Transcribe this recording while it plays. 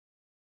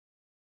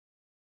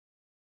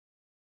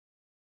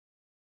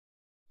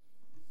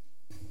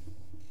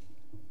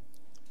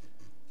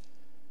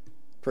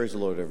Praise the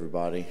Lord,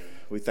 everybody.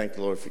 We thank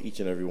the Lord for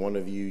each and every one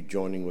of you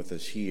joining with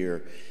us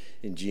here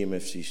in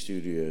GMFC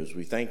Studios.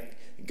 We thank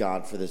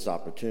God for this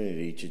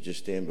opportunity to just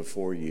stand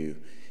before you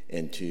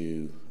and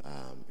to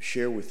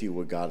share with you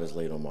what God has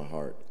laid on my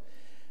heart.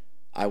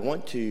 I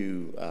want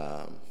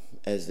to,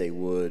 as they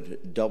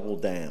would, double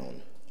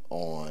down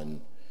on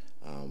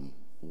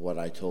what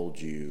I told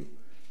you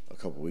a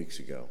couple weeks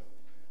ago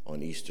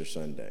on Easter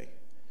Sunday,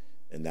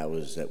 and that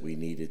was that we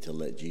needed to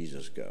let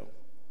Jesus go.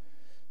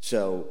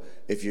 So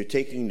if you're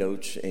taking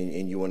notes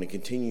and you want to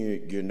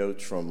continue your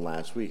notes from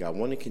last week, I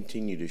want to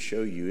continue to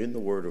show you in the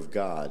Word of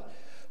God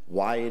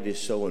why it is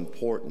so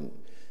important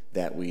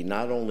that we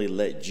not only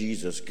let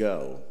Jesus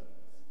go,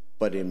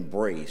 but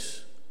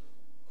embrace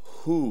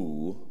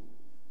who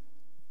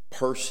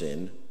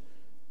person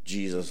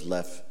Jesus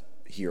left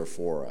here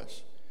for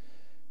us.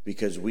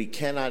 Because we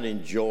cannot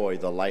enjoy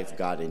the life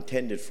God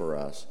intended for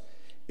us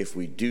if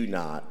we do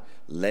not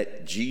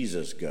let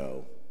Jesus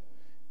go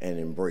and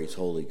embrace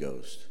Holy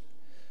Ghost.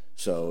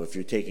 So if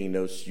you're taking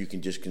notes, you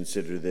can just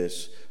consider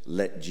this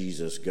Let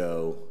Jesus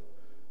Go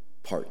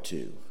Part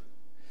 2.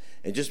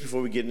 And just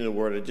before we get into the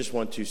Word, I just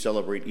want to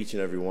celebrate each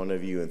and every one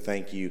of you and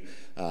thank you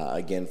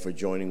again for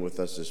joining with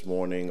us this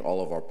morning,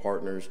 all of our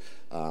partners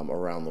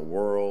around the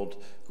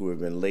world who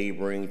have been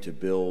laboring to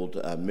build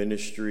a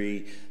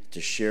ministry, to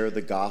share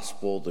the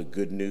gospel, the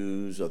good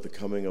news of the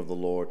coming of the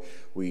Lord.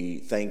 We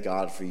thank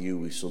God for you.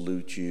 We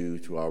salute you.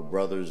 To our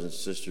brothers and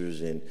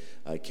sisters in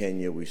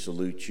Kenya, we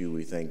salute you.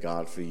 We thank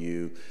God for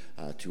you.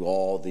 To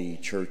all the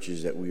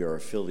churches that we are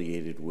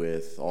affiliated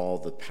with, all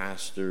the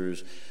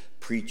pastors,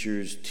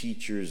 preachers,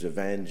 teachers,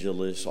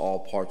 evangelists, all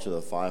parts of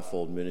the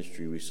fivefold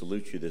ministry, we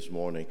salute you this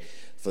morning.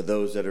 For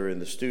those that are in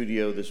the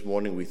studio this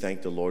morning, we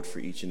thank the Lord for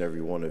each and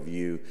every one of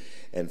you.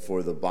 And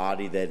for the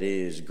body that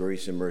is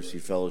Grace and Mercy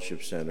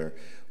Fellowship Center,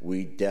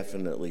 we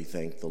definitely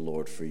thank the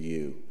Lord for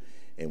you.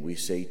 And we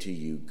say to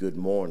you, good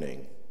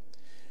morning.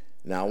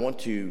 Now, I want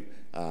to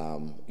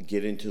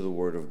get into the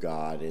Word of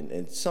God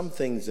and some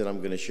things that I'm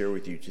going to share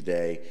with you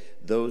today.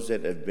 Those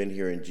that have been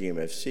here in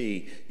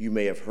GMFC, you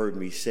may have heard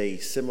me say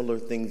similar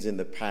things in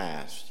the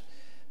past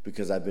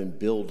because I've been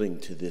building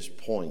to this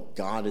point.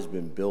 God has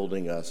been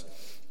building us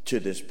to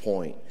this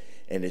point,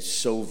 and it's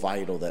so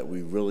vital that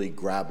we really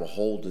grab a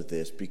hold of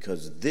this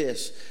because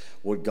this,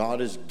 what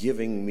God is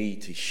giving me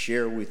to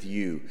share with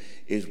you,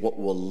 is what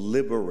will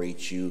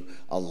liberate you,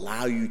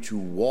 allow you to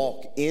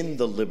walk in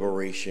the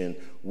liberation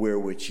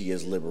wherewith He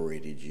has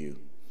liberated you.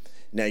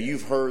 Now,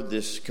 you've heard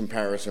this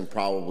comparison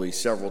probably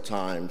several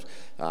times,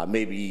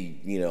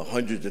 maybe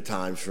hundreds of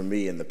times from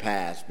me in the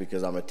past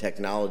because I'm a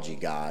technology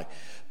guy.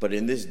 But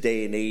in this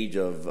day and age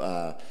of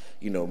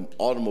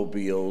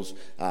automobiles,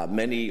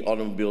 many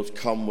automobiles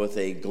come with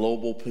a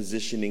global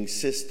positioning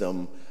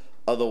system,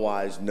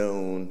 otherwise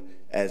known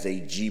as a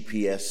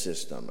GPS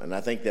system. And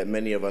I think that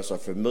many of us are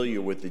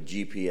familiar with the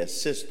GPS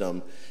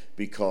system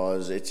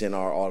because it's in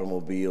our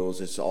automobiles.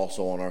 It's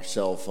also on our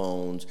cell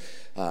phones.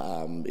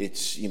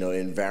 It's,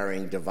 in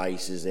varying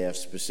devices. They have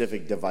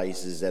specific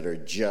devices that are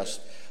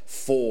just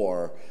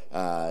for,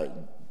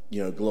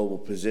 global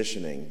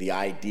positioning. The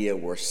idea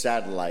where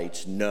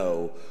satellites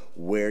know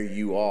where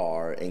you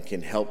are and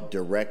can help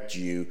direct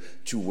you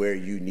to where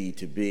you need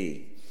to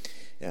be.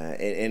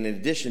 And in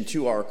addition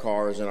to our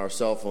cars and our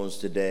cell phones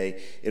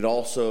today, it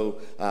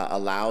also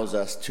allows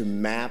us to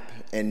map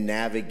and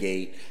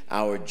navigate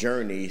our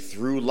journey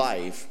through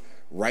life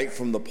right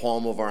from the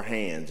palm of our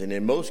hands, and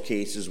in most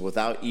cases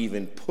without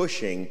even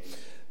pushing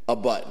a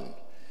button.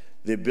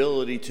 The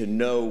ability to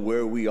know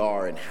where we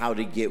are and how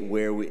to get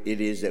where it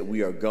is that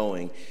we are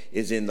going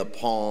is in the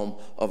palm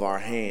of our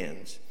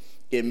hands.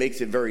 It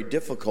makes it very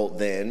difficult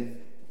then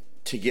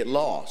to get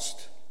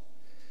lost.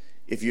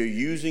 If you're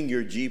using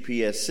your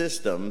GPS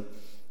system,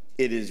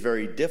 it is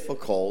very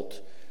difficult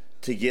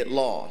to get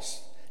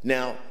lost.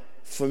 Now,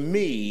 for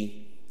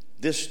me,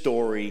 this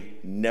story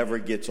never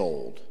gets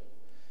old,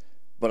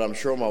 but I'm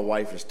sure my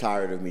wife is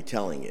tired of me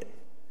telling it.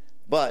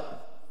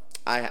 But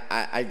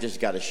I just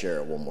got to share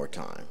it one more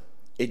time.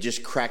 It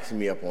just cracks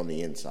me up on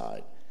the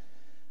inside.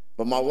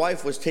 But my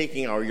wife was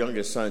taking our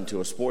youngest son to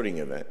a sporting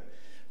event,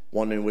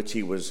 one in which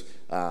he was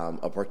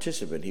a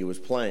participant. He was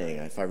playing.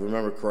 If I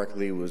remember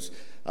correctly, it was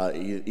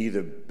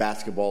either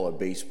basketball or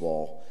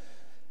baseball.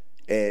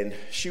 And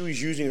she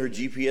was using her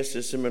GPS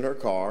system in her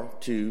car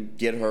to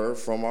get her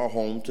from our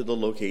home to the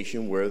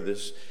location where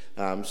this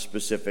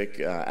specific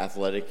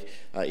athletic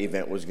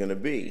event was going to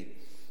be.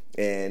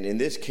 And in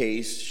this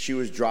case, she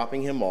was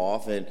dropping him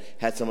off and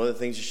had some other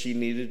things that she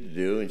needed to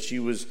do. And she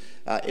was,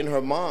 in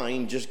her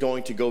mind, just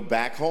going to go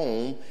back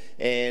home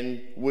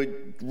and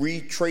would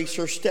retrace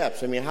her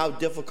steps. I mean, how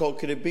difficult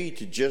could it be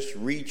to just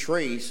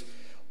retrace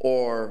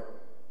or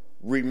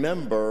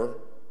remember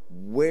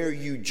where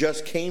you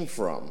just came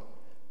from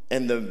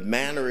and the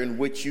manner in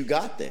which you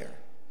got there?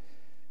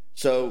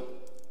 So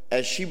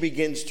as she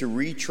begins to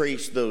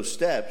retrace those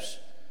steps,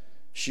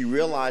 she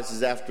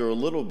realizes after a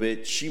little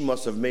bit she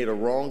must have made a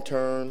wrong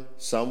turn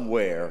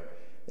somewhere,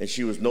 and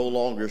she was no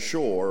longer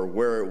sure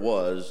where it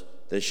was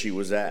that she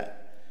was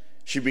at.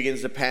 She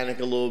begins to panic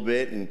a little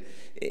bit, and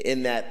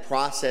in that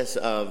process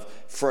of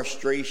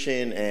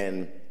frustration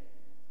and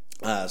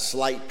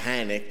slight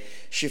panic,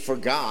 she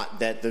forgot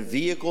that the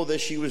vehicle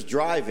that she was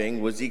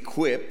driving was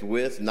equipped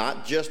with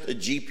not just a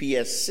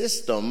GPS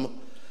system,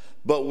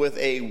 but with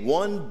a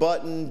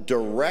one-button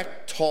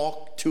direct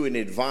talk to an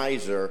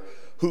advisor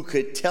who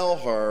could tell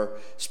her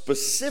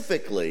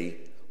specifically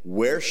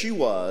where she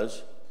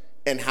was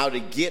and how to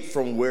get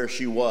from where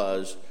she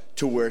was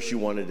to where she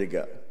wanted to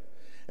go.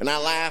 And I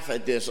laugh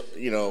at this,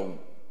 a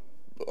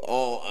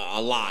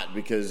lot,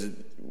 because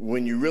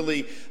when you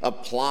really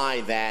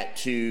apply that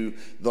to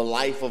the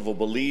life of a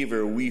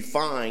believer, we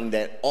find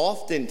that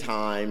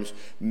oftentimes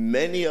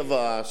many of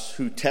us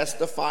who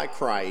testify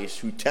Christ,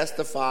 who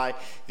testify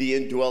the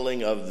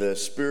indwelling of the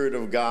Spirit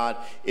of God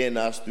in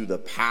us through the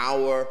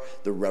power,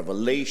 the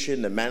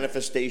revelation, the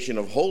manifestation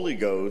of Holy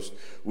Ghost,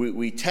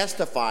 we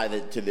testify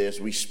to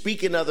this. We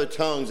speak in other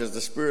tongues as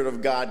the Spirit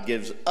of God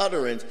gives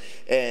utterance,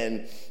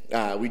 and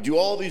we do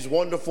all these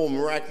wonderful,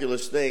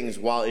 miraculous things,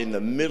 while in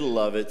the middle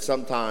of it,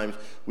 sometimes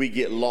we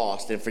get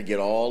lost and forget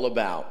all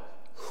about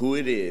who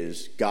it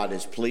is God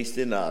has placed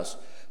in us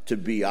to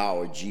be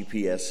our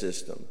GPS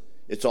system.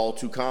 It's all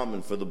too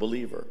common for the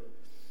believer.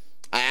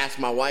 I asked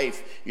my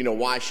wife,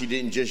 why she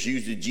didn't just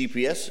use the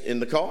GPS in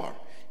the car,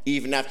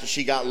 even after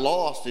she got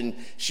lost, and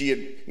she had,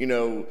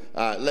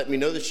 let me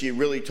know that she had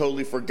really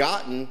totally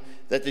forgotten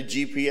that the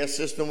GPS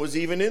system was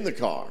even in the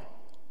car,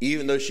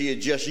 even though she had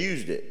just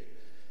used it.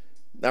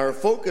 Now, her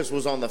focus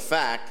was on the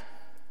fact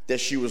that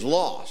she was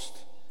lost,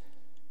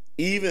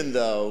 even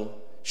though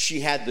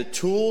she had the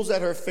tools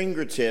at her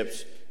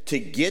fingertips to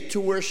get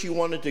to where she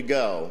wanted to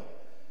go.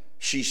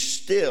 She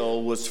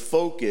still was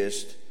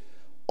focused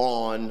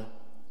on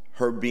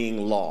her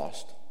being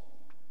lost.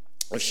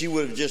 If she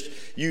would have just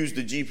used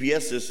the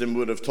GPS system,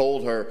 would have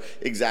told her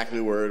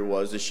exactly where it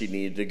was that she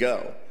needed to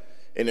go.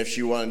 And if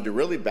she wanted to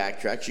really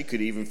backtrack, she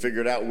could even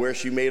figure out where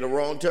she made a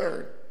wrong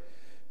turn.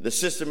 The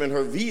system in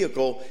her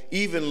vehicle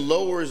even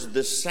lowers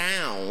the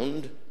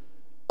sound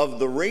of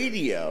the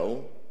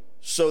radio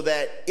so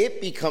that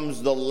it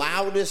becomes the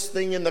loudest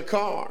thing in the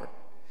car.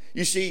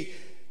 You see,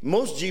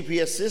 most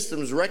GPS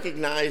systems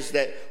recognize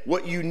that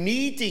what you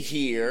need to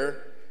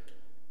hear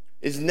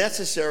is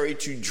necessary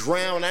to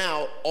drown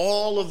out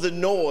all of the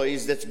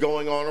noise that's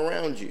going on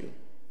around you.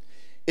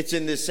 It's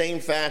in the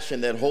same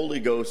fashion that Holy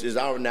Ghost is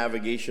our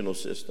navigational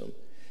system.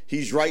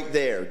 He's right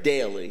there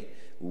daily,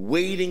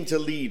 waiting to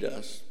lead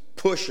us,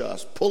 push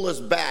us, pull us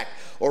back,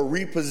 or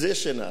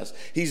reposition us.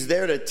 He's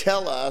there to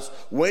tell us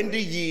when to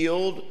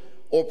yield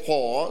or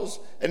pause,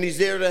 and he's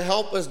there to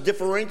help us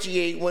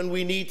differentiate when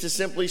we need to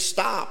simply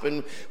stop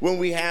and when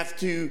we have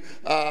to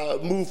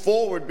move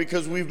forward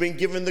because we've been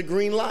given the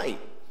green light.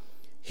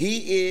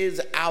 He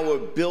is our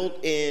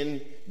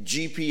built-in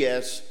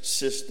GPS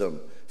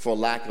system, for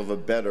lack of a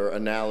better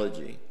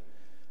analogy.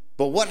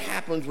 But what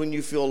happens when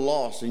you feel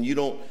lost and you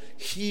don't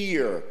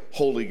hear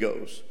Holy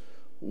Ghost?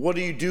 What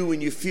do you do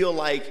when you feel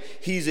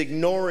like he's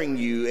ignoring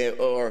you,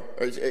 or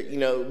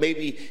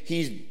maybe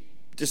he's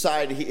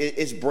decided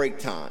it's break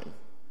time?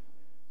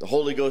 The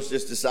Holy Ghost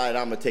just decided,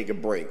 I'm going to take a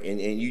break,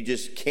 and you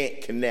just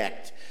can't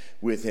connect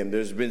with him.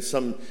 There's been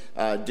some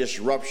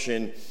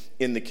disruption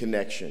in the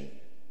connection.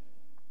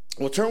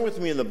 Well, turn with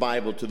me in the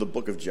Bible to the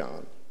book of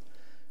John.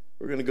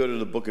 We're going to go to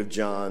the book of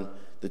John,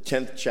 the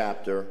 10th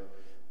chapter,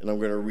 and I'm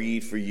going to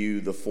read for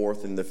you the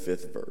 4th and the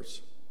 5th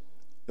verse.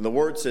 And the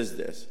word says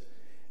this: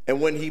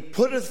 "And when he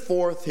putteth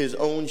forth his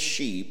own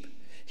sheep,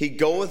 he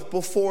goeth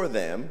before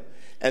them,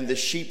 and the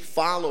sheep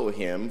follow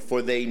him,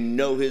 for they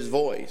know his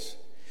voice.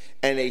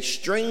 And a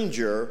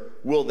stranger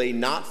will they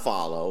not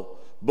follow,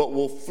 but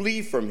will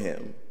flee from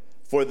him,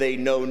 for they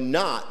know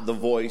not the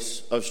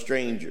voice of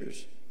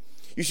strangers."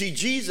 You see,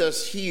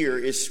 Jesus here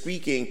is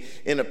speaking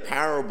in a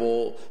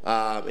parable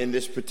in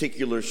this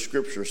particular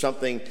scripture,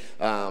 something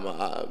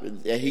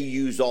that he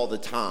used all the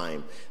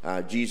time.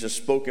 Jesus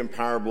spoke in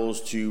parables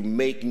to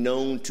make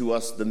known to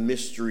us the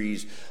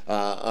mysteries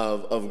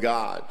of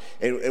God.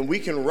 And we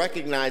can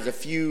recognize a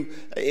few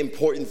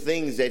important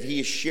things that he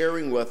is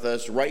sharing with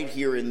us right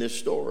here in this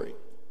story.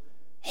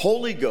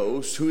 Holy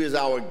Ghost, who is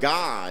our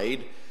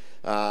guide,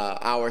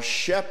 our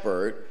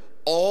shepherd,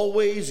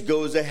 always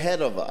goes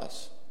ahead of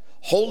us.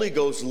 Holy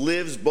Ghost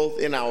lives both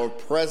in our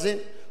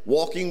present,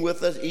 walking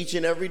with us each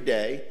and every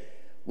day,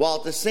 while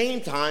at the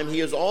same time he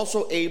is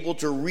also able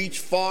to reach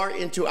far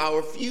into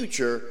our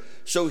future,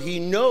 so he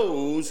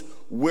knows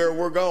where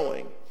we're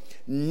going.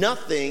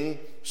 Nothing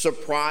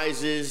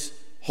surprises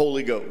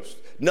Holy Ghost.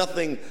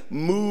 Nothing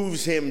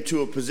moves him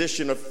to a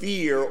position of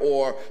fear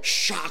or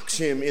shocks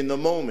him in the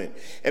moment.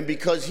 And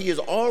because he is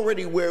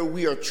already where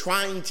we are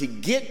trying to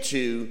get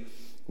to,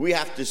 we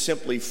have to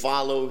simply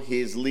follow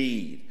his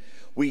lead.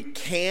 We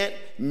can't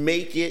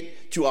make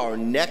it to our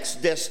next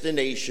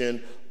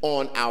destination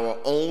on our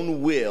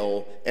own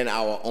will and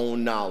our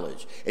own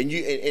knowledge. And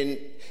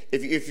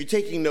if you're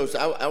taking notes,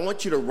 I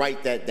want you to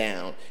write that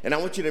down, and I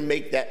want you to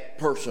make that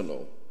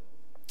personal.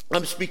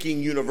 I'm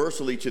speaking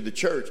universally to the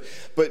church,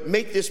 but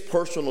make this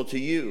personal to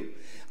you.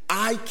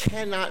 I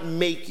cannot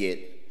make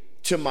it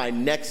to my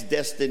next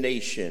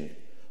destination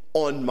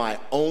on my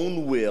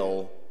own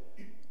will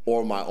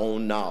or my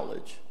own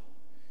knowledge.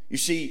 You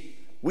see,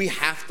 we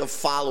have to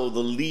follow the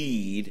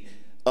lead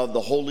of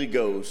the Holy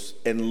Ghost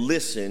and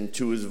listen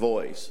to his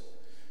voice.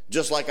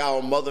 Just like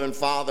our mother and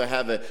father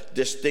have a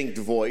distinct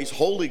voice,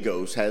 Holy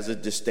Ghost has a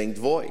distinct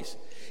voice.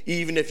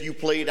 Even if you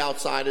played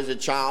outside as a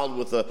child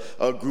with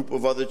a group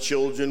of other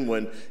children,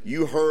 when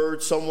you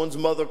heard someone's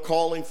mother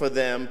calling for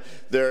them,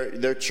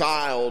 their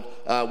child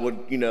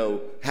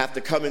would, have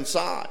to come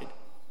inside.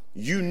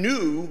 You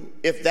knew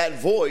if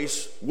that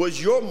voice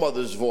was your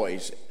mother's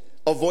voice,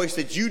 a voice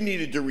that you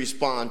needed to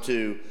respond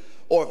to,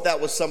 or if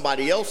that was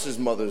somebody else's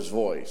mother's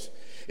voice.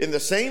 In the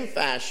same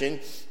fashion,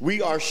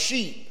 we are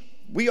sheep.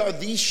 We are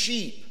these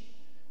sheep.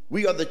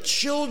 We are the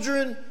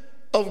children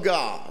of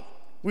God.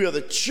 We are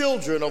the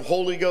children of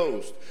Holy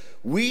Ghost.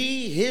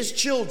 We, his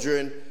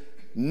children,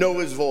 know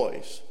his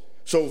voice.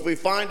 So if we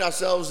find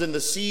ourselves in the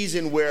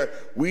season where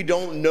we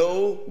don't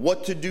know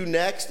what to do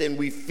next and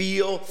we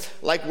feel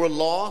like we're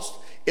lost,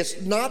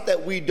 it's not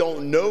that we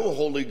don't know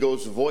Holy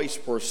Ghost's voice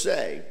per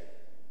se.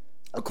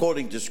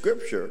 According to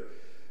Scripture,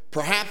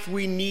 perhaps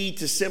we need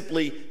to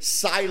simply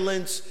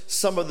silence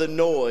some of the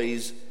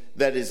noise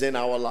that is in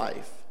our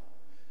life.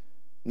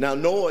 Now,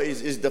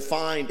 noise is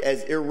defined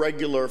as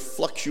irregular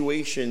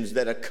fluctuations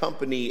that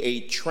accompany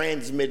a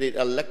transmitted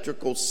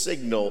electrical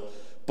signal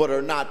but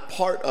are not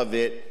part of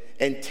it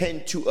and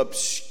tend to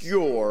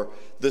obscure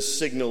the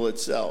signal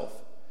itself.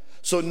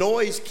 So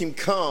noise can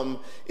come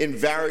in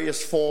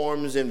various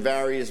forms and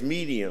various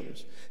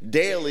mediums.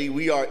 Daily,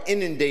 we are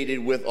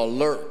inundated with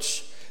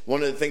alerts.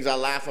 One of the things I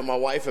laugh at my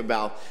wife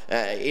about,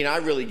 I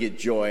really get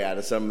joy out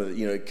of some of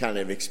the, kind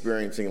of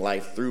experiencing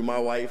life through my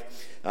wife.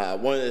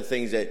 One of the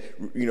things that,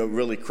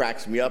 really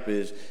cracks me up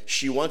is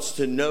she wants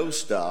to know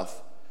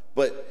stuff,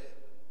 but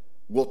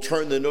will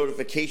turn the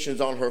notifications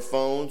on her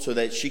phone so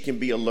that she can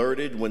be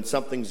alerted when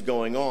something's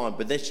going on.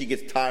 But then she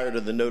gets tired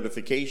of the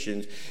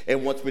notifications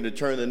and wants me to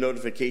turn the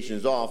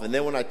notifications off. And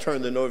then when I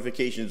turn the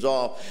notifications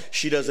off,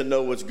 she doesn't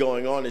know what's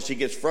going on. And she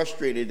gets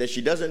frustrated that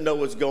she doesn't know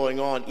what's going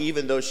on,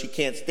 even though she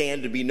can't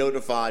stand to be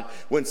notified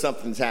when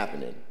something's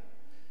happening.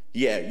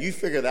 Yeah, you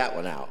figure that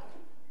one out.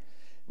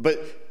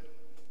 But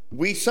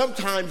we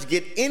sometimes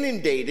get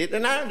inundated,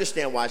 and I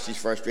understand why she's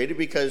frustrated,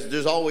 because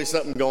there's always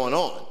something going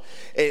on.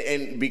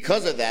 And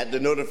because of that, the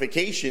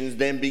notifications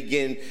then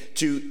begin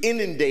to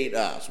inundate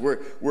us. We're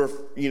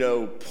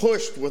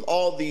pushed with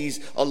all these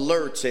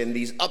alerts and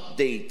these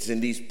updates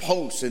and these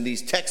posts and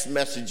these text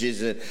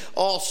messages and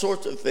all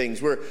sorts of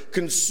things. We're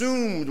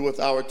consumed with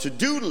our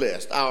to-do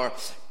list, our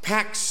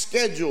packed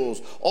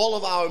schedules, all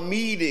of our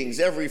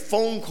meetings, every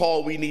phone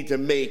call we need to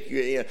make.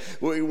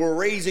 We're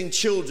raising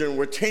children,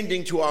 we're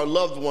tending to our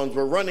loved ones,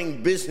 we're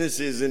running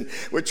businesses, and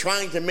we're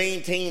trying to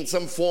maintain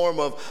some form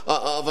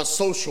of a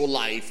social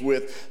life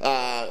with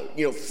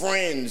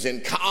friends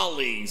and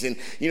colleagues. And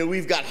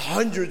we've got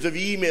hundreds of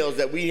emails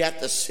that we have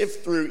to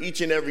sift through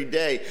each and every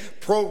day,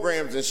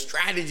 programs and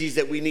strategies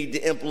that we need to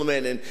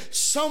implement. And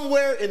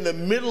somewhere in the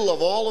middle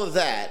of all of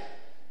that,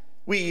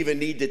 we even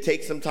need to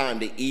take some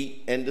time to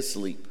eat and to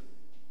sleep.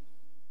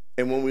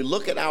 And when we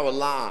look at our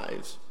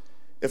lives,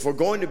 if we're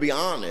going to be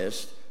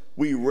honest,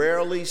 we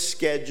rarely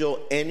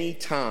schedule any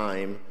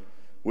time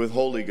with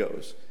Holy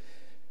Ghost.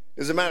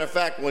 As a matter of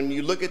fact, when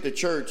you look at the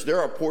church, there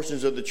are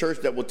portions of the church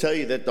that will tell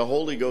you that the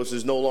Holy Ghost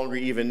is no longer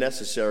even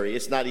necessary.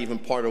 It's not even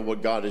part of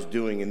what God is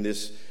doing in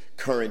this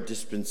current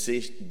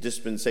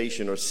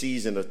dispensation or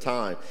season of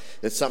time,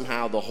 that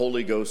somehow the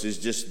Holy Ghost is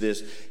just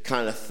this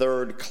kind of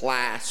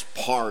third-class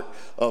part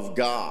of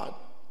God.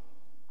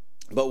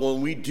 But when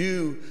we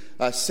do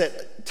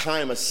set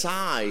time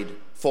aside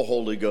for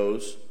Holy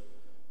Ghost,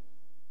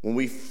 when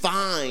we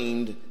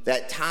find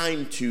that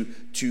time to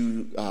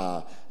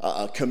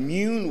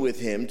commune with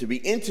him, to be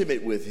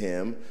intimate with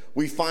him,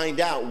 we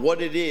find out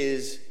what it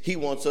is he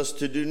wants us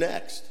to do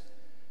next.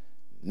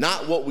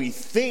 Not what we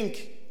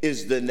think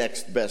is the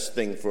next best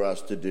thing for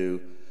us to do,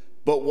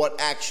 but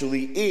what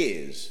actually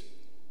is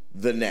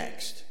the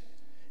next.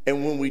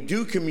 And when we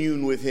do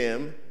commune with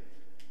him,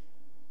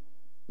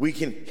 we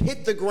can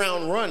hit the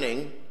ground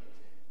running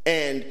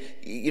and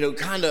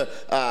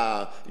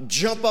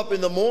jump up in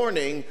the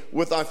morning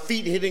with our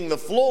feet hitting the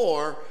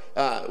floor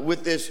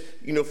with this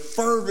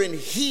fervent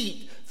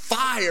heat,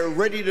 fire,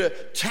 ready to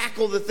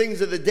tackle the things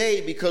of the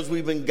day, because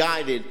we've been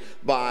guided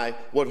by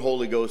what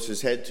Holy Ghost has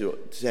said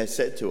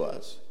to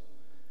us.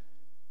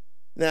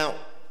 Now,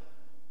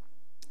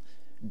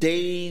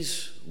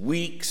 days,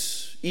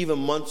 weeks, even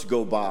months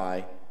go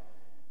by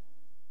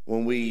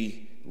when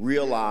we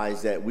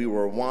realize that we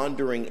were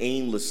wandering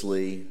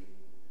aimlessly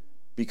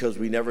because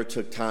we never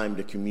took time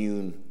to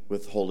commune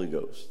with Holy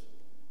Ghost.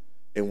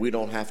 And we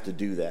don't have to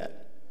do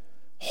that.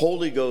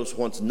 Holy Ghost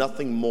wants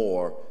nothing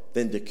more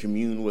than to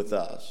commune with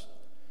us,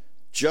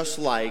 just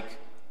like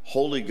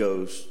Holy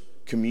Ghost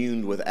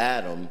communed with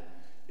Adam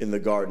in the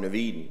Garden of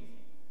Eden.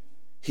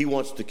 He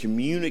wants to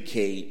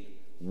communicate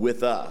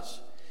with us.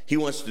 He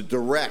wants to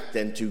direct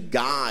and to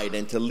guide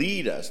and to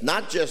lead us,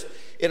 not just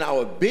in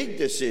our big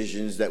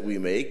decisions that we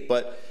make,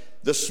 but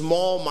the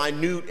small,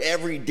 minute,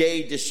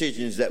 everyday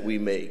decisions that we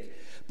make.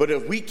 But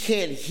if we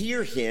can't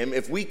hear him,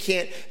 if we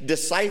can't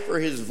decipher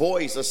his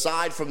voice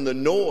aside from the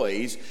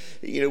noise,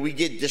 we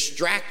get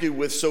distracted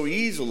with so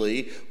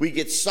easily, we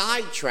get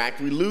sidetracked,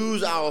 we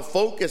lose our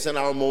focus and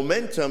our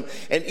momentum.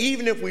 And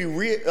even if we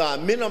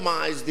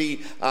minimize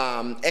the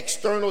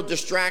external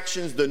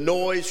distractions, the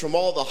noise from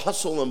all the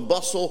hustle and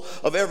bustle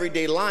of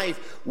everyday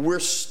life, we're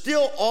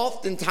still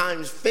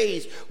oftentimes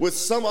faced with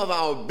some of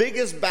our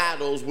biggest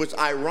battles, which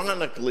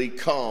ironically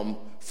come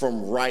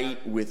from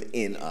right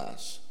within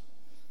us.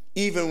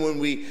 Even when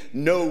we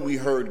know we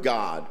heard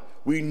God,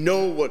 we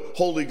know what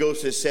Holy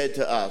Ghost has said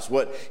to us,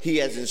 what he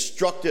has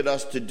instructed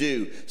us to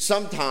do,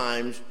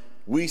 sometimes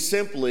we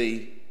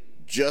simply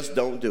just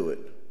don't do it.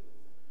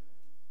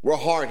 We're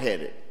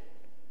hard-headed.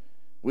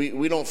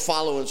 We don't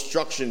follow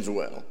instructions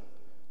well.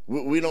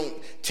 We don't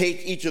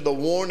take each of the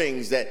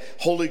warnings that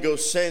Holy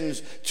Ghost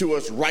sends to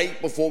us right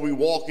before we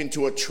walk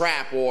into a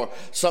trap or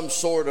some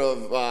sort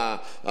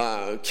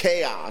of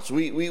chaos.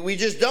 We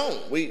just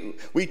don't.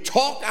 We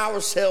talk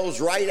ourselves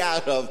right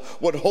out of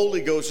what Holy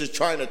Ghost is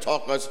trying to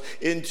talk us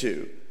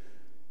into.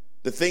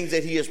 The things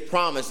that he has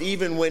promised,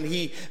 even when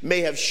he may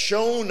have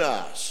shown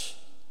us.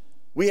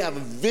 We have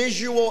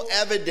visual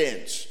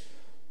evidence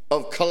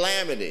of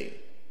calamity.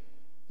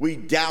 We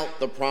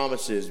doubt the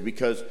promises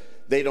because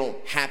they don't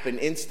happen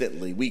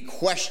instantly. We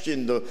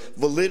question the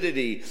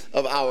validity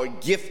of our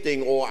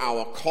gifting or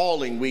our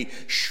calling. We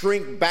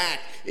shrink back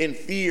in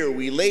fear.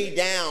 We lay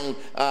down,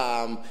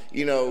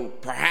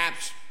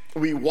 perhaps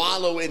we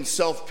wallow in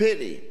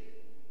self-pity.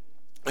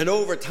 And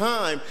over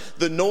time,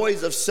 the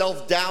noise of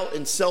self-doubt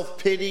and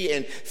self-pity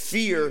and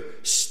fear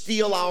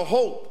steal our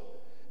hope.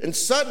 And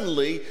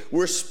suddenly,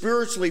 we're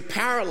spiritually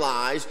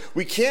paralyzed.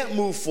 We can't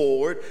move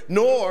forward,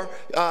 nor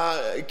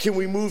can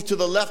we move to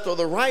the left or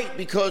the right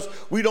because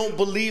we don't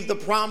believe the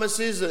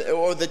promises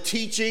or the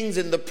teachings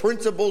and the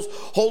principles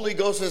Holy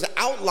Ghost has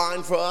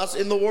outlined for us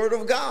in the Word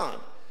of God.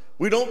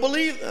 We don't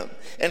believe them.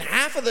 And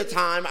half of the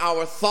time,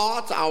 our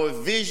thoughts, our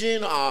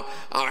vision,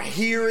 our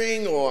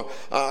hearing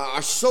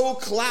are so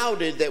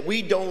clouded that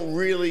we don't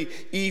really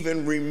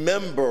even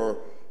remember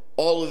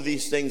all of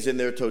these things in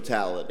their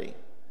totality.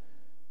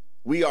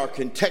 We are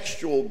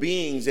contextual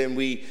beings and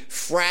we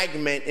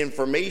fragment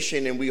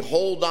information and we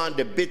hold on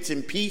to bits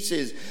and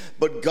pieces.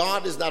 But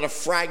God is not a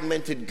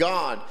fragmented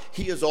God.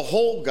 He is a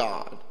whole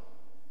God.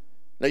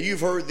 Now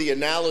you've heard the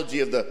analogy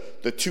of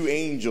the two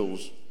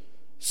angels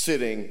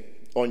sitting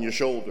on your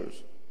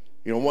shoulders.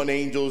 One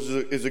angel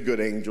is a good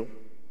angel.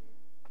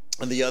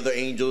 And the other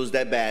angel is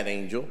that bad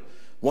angel.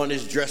 One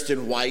is dressed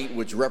in white,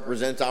 which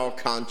represents our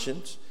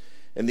conscience.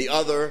 And the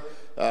other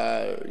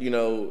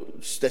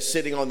that's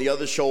sitting on the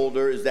other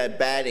shoulder is that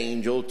bad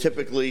angel,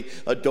 typically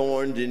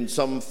adorned in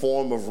some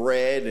form of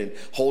red and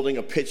holding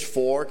a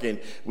pitchfork. And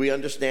we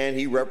understand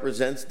he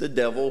represents the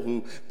devil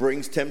who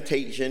brings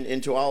temptation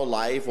into our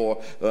life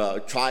or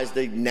tries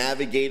to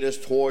navigate us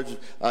towards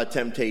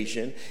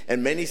temptation.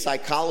 And many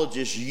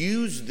psychologists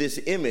use this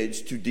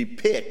image to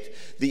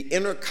depict the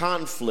inner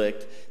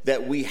conflict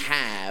that we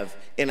have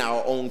in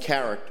our own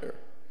character.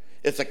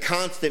 It's a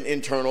constant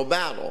internal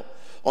battle.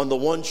 On the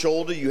one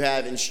shoulder, you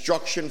have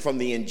instruction from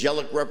the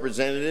angelic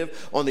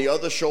representative. On the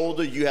other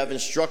shoulder, you have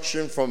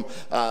instruction from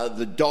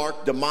the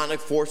dark demonic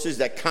forces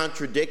that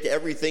contradict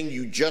everything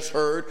you just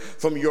heard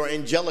from your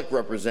angelic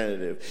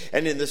representative.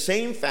 And in the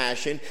same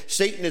fashion,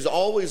 Satan is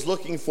always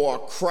looking for a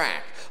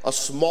crack, a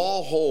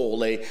small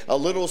hole, a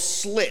little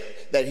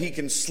slit that he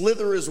can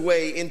slither his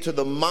way into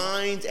the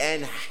minds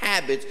and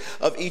habits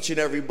of each and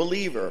every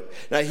believer.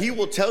 Now, he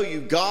will tell you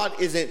God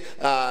isn't,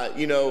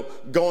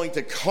 going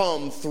to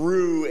come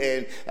through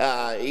and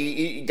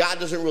God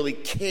doesn't really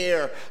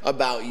care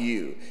about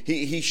you.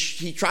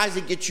 He tries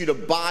to get you to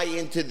buy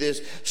into this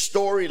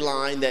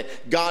storyline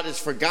that God has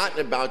forgotten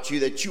about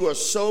you, that you are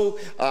so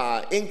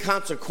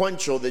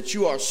inconsequential, that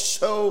you are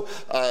so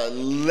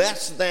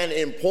less than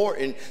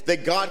important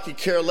that God could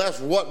care less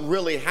what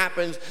really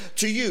happens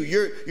to you.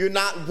 You're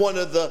not one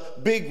of the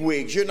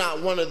bigwigs. You're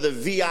not one of the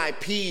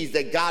VIPs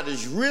that God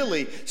is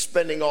really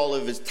spending all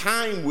of his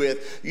time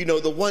with,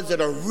 the ones that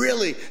are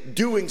really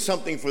doing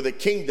something for the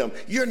kingdom.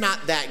 You're not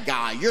that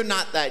guy. You're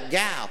not that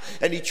gal.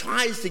 And he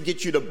tries to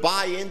get you to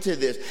buy into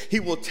this. He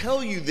will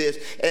tell you this,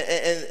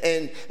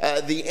 and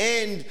the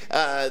end,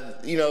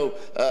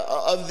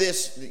 of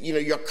this,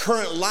 your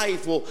current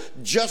life will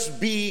just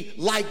be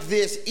like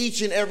this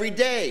each and every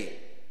day.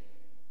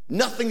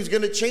 Nothing's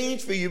going to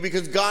change for you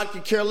because God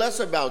could care less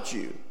about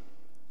you.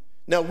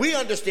 Now, we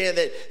understand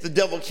that the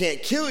devil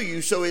can't kill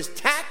you, so his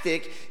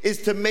tactic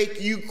is to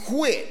make you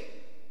quit,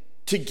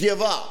 to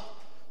give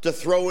up, to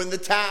throw in the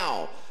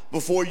towel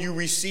before you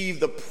receive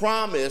the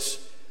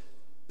promise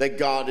that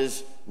God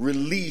has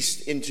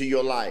released into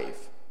your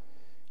life.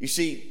 You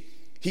see,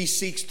 he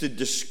seeks to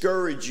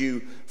discourage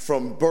you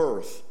from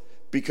birth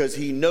because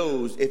he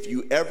knows if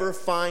you ever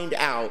find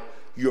out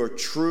your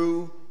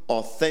true,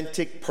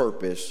 authentic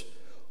purpose,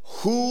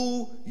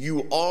 who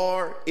you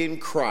are in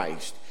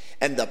Christ,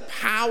 and the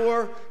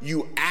power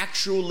you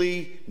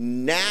actually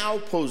now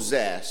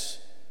possess,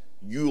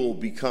 you'll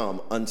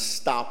become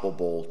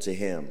unstoppable to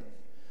him.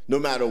 No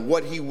matter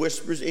what he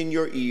whispers in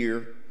your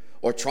ear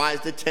or tries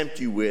to tempt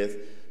you with,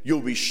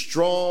 you'll be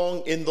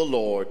strong in the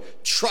Lord,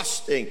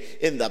 trusting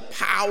in the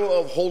power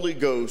of Holy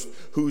Ghost,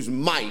 whose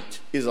might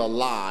is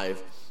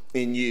alive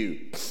in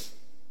you.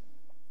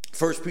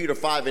 1 Peter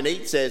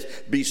 5:8 says,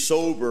 be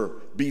sober,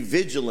 be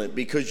vigilant,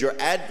 because your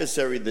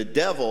adversary, the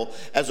devil,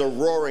 as a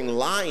roaring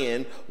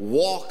lion,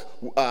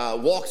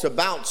 walks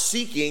about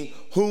seeking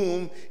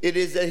whom it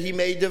is that he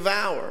may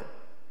devour.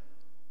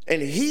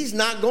 And he's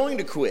not going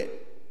to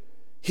quit.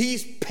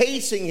 He's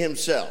pacing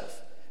himself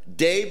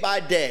day by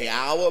day,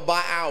 hour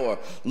by hour,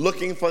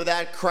 looking for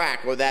that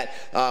crack or that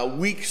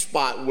weak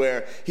spot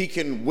where he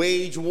can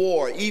wage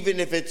war, even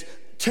if it's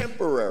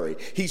temporary.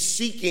 He's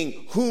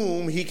seeking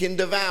whom he can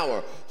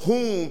devour,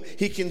 whom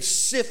he can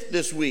sift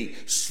this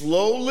week.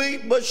 Slowly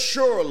but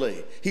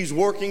surely, he's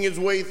working his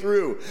way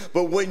through.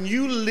 But when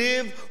you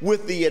live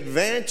with the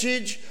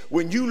advantage,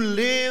 when you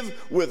live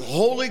with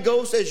Holy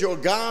Ghost as your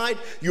guide,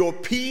 your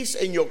peace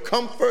and your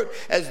comfort,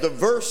 as the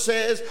verse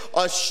says,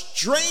 a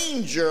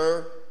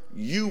stranger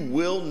you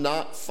will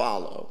not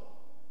follow.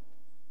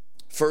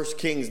 1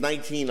 Kings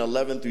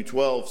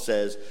 19:11-12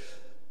 says,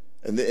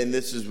 and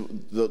this is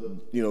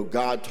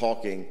God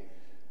talking,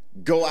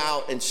 go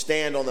out and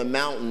stand on the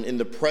mountain in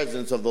the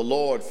presence of the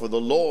Lord, for the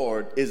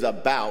Lord is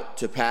about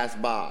to pass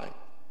by.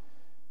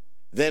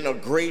 Then a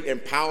great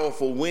and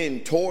powerful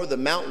wind tore the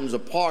mountains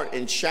apart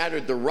and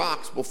shattered the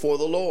rocks before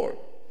the Lord.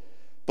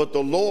 But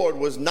the Lord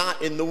was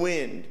not in the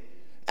wind.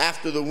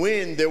 After the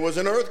wind, there was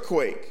an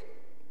earthquake.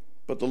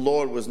 But the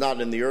Lord was not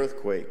in the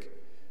earthquake.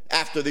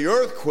 After the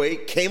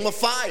earthquake came a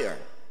fire.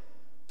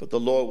 But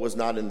the Lord was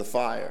not in the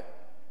fire.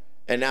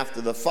 And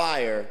after the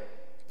fire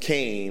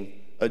came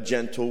a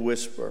gentle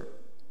whisper.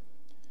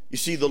 You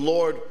see, the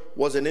Lord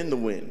wasn't in the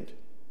wind.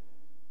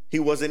 He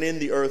wasn't in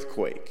the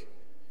earthquake.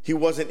 He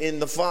wasn't in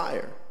the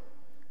fire.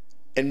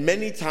 And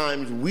many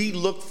times we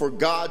look for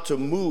God to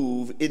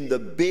move in the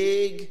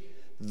big,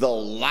 the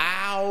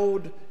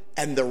loud,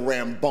 and the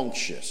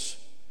rambunctious.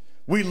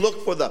 We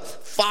look for the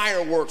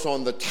fireworks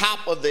on the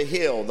top of the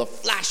hill, the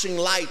flashing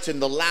lights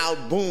and the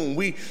loud boom.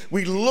 We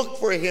look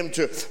for him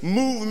to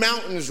move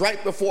mountains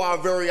right before our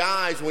very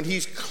eyes when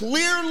he's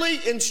clearly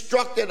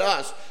instructed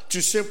us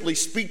to simply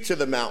speak to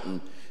the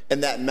mountain,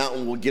 and that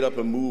mountain will get up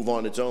and move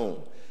on its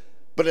own.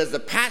 But as the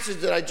passage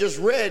that I just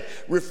read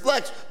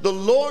reflects, the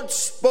Lord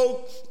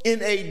spoke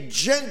in a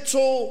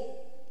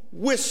gentle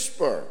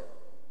whisper.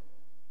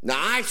 Now,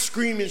 I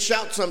scream and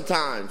shout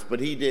sometimes, but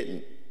he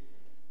didn't.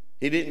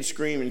 He didn't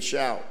scream and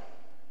shout.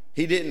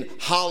 He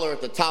didn't holler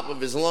at the top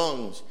of his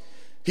lungs.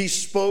 He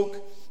spoke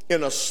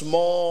in a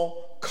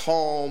small,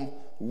 calm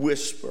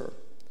whisper.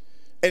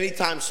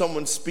 Anytime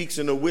someone speaks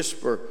in a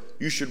whisper,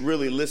 you should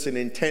really listen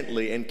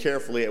intently and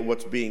carefully at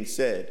what's being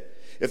said.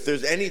 If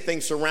there's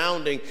anything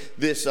surrounding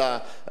this,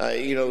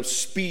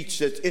 speech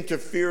that's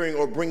interfering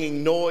or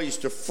bringing noise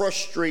to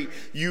frustrate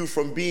you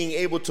from being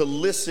able to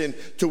listen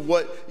to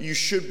what you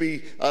should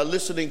be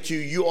listening to,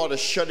 you ought to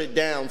shut it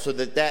down so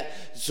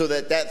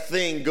that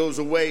thing goes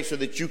away, so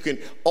that you can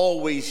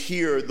always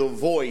hear the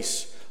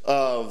voice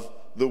of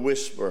the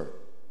whisper.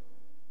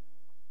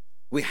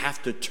 We have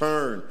to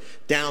turn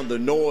down the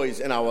noise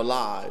in our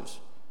lives.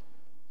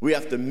 We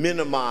have to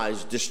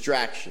minimize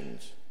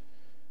distractions.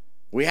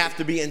 We have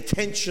to be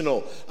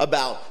intentional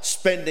about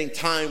spending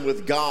time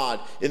with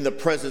God in the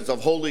presence of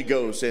Holy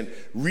Ghost and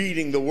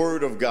reading the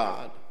Word of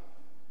God.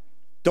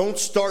 Don't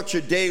start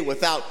your day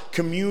without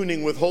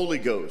communing with Holy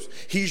Ghost.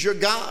 He's your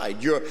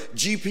guide, your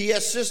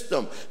GPS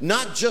system,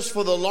 not just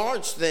for the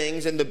large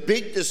things and the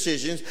big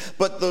decisions,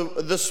 but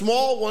the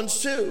small ones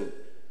too.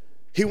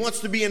 He wants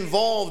to be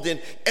involved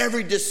in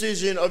every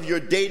decision of your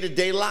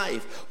day-to-day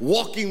life,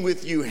 walking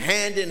with you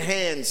hand in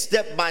hand,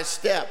 step by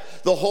step,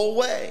 the whole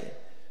way.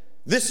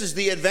 This is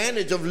the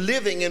advantage of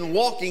living and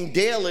walking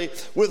daily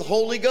with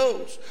Holy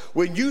Ghost.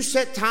 When you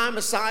set time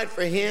aside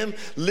for him,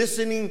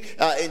 listening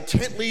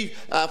intently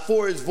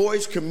for his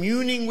voice,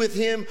 communing with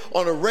him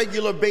on a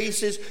regular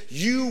basis,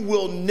 you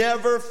will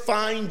never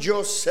find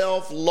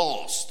yourself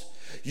lost.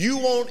 You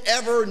won't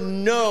ever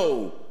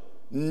know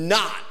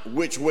not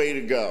which way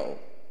to go.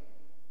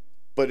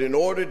 But in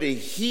order to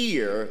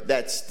hear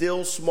that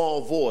still small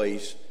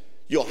voice,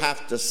 you'll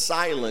have to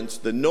silence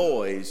the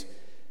noise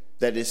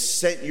that is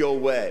sent your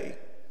way.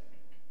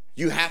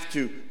 You have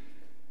to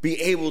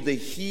be able to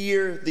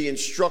hear the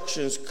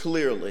instructions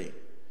clearly.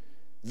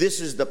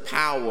 This is the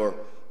power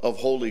of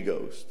Holy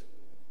Ghost.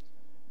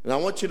 And I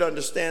want you to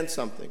understand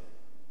something.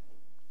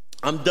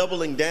 I'm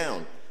doubling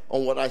down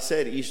on what I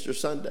said Easter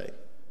Sunday.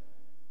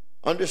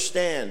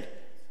 Understand,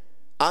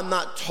 I'm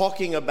not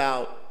talking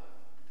about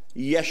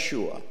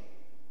Yeshua,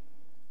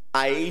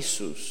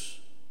 Jesus,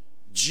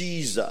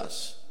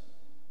 Jesus.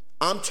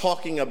 I'm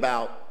talking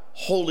about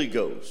Holy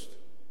Ghost.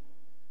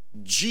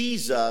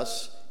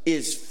 Jesus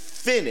is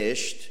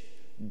finished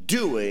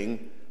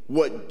doing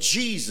what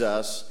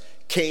Jesus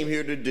came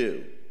here to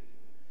do.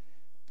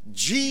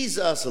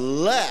 Jesus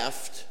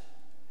left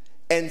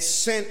and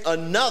sent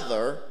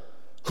another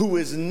who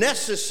is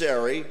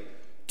necessary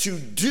to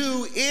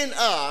do in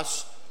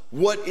us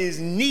what is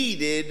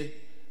needed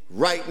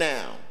right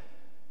now.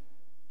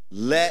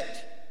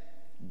 Let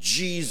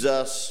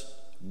Jesus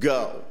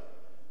go.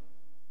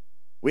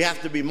 We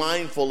have to be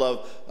mindful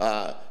of,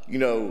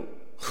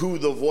 who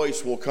the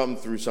voice will come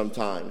through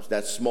sometimes,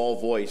 that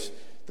small voice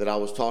that I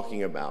was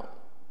talking about.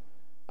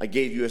 I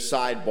gave you a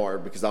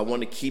sidebar because I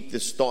want to keep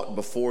this thought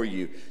before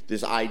you,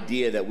 this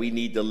idea that we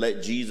need to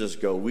let Jesus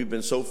go. We've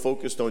been so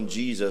focused on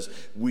Jesus,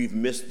 we've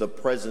missed the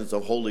presence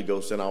of Holy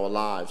Ghost in our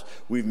lives.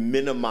 We've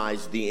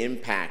minimized the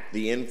impact,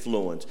 the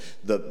influence,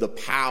 the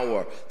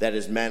power that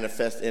is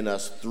manifest in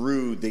us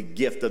through the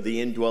gift of the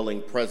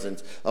indwelling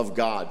presence of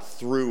God,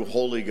 through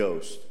Holy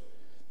Ghost.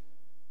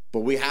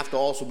 But we have to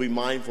also be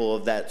mindful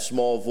of that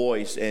small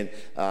voice and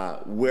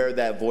where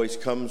that voice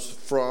comes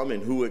from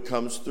and who it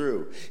comes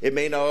through. It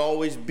may not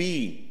always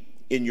be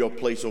in your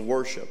place of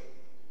worship.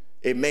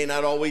 It may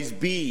not always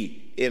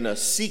be in a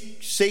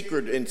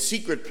sacred and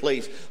secret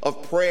place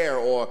of prayer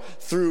or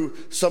through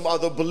some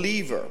other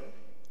believer.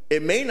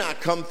 It may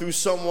not come through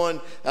someone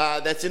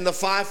that's in the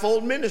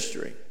fivefold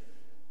ministry,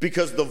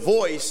 because the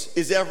voice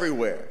is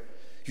everywhere.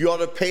 You ought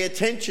to pay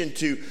attention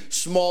to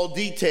small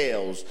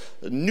details,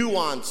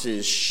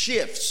 nuances,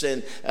 shifts,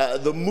 and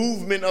the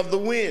movement of the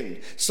wind.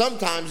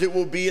 Sometimes it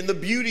will be in the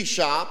beauty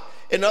shop,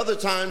 and other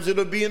times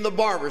it'll be in the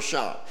barber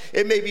shop.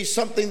 It may be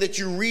something that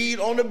you read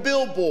on a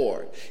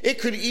billboard. It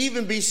could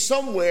even be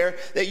somewhere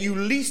that you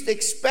least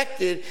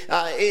expected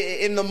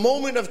in the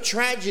moment of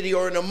tragedy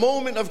or in a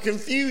moment of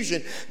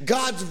confusion.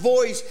 God's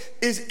voice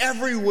is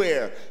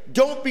everywhere.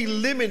 Don't be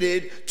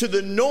limited to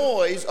the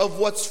noise of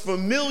what's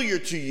familiar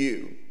to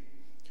you.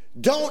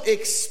 Don't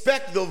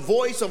expect the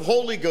voice of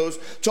Holy Ghost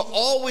to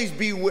always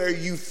be where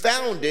you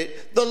found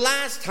it the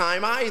last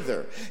time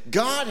either.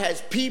 God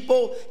has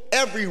people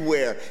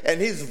everywhere,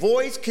 and his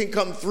voice can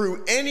come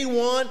through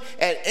anyone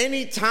at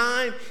any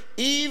time,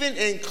 even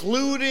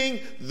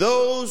including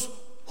those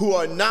who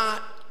are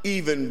not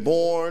even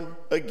born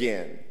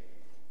again.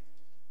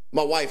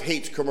 My wife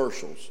hates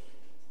commercials.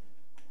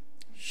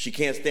 She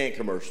can't stand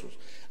commercials.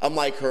 I'm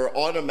like her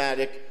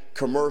automatic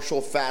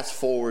commercial fast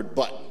forward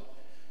button.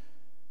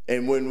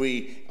 And when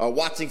we are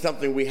watching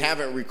something we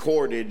haven't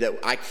recorded that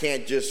I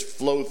can't just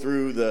flow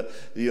through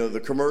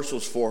the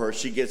commercials for her,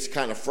 she gets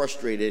kind of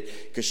frustrated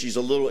because she's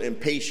a little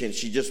impatient.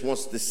 She just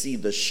wants to see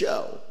the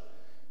show.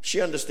 She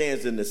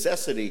understands the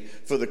necessity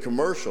for the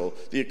commercial.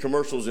 The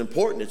commercial is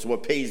important. It's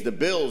what pays the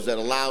bills that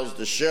allows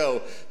the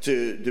show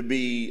to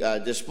be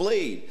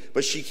displayed.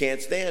 But she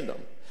can't stand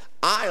them.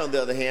 I, on the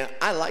other hand,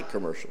 I like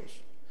commercials.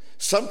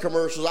 Some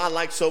commercials I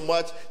like so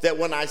much that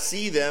when I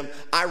see them,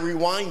 I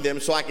rewind them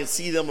so I can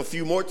see them a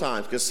few more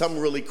times, because some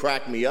really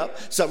crack me up.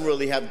 Some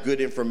really have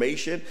good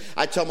information.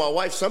 I tell my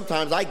wife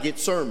sometimes I get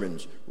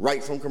sermons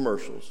right from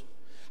commercials.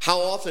 How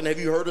often have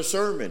you heard a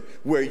sermon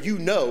where you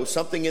know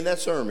something in that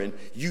sermon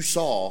you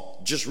saw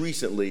just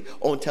recently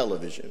on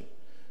television?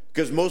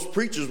 Because most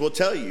preachers will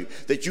tell you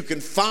that you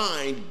can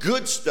find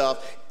good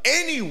stuff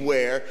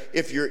anywhere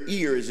if your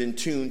ear is in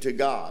tune to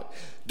God.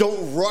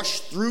 Don't rush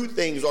through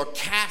things or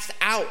cast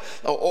out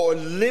or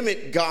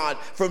limit God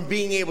from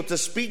being able to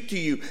speak to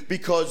you,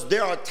 because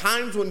there are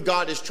times when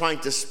God is trying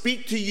to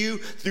speak to you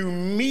through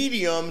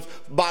mediums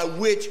by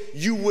which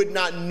you would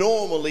not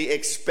normally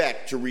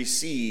expect to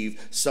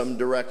receive some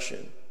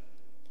direction.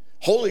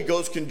 Holy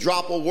Ghost can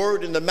drop a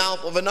word in the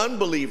mouth of an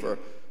unbeliever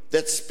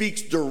that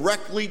speaks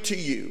directly to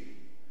you.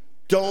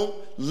 Don't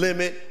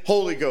limit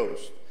Holy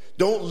Ghost.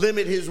 Don't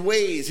limit his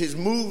ways, his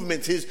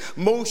movements, his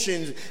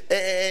motions,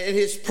 and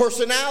his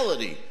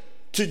personality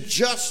to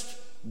just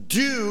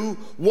do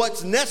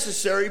what's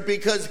necessary,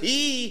 because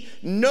he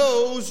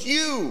knows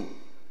you.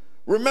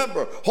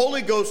 Remember,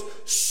 Holy Ghost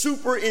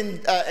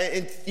supersedes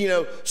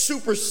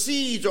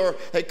or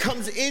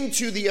comes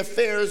into the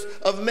affairs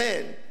of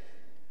men.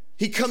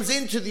 He comes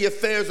into the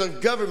affairs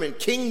of government,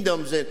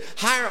 kingdoms, and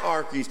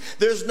hierarchies.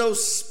 There's no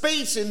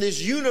space in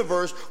this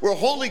universe where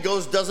Holy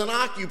Ghost doesn't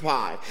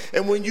occupy.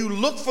 And when you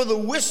look for the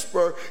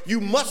whisper, you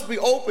must be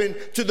open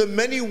to the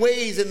many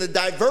ways and the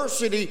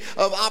diversity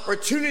of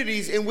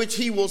opportunities in which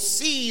he will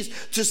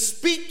seize to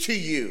speak to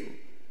you.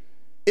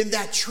 In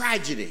that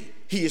tragedy,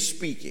 he is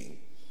speaking.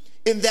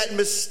 In that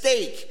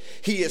mistake,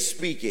 he is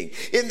speaking.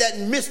 In that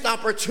missed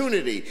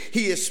opportunity,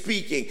 he is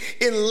speaking.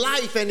 In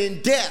life and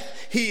in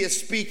death, he is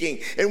speaking.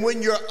 And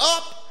when you're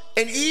up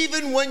and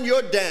even when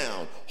you're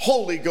down,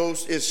 Holy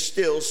Ghost is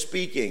still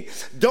speaking.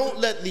 Don't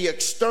let the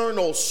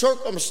external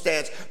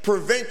circumstance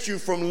prevent you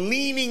from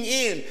leaning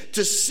in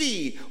to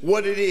see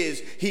what it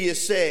is he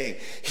is saying.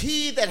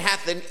 He that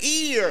hath an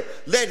ear,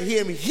 let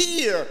him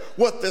hear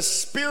what the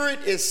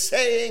Spirit is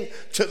saying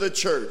to the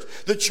church.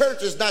 The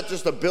church is not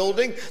just a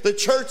building. The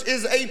church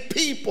is a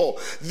people.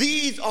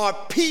 These are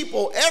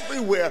people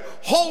everywhere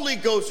Holy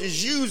Ghost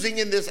is using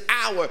in this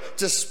hour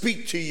to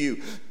speak to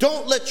you.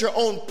 Don't let your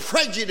own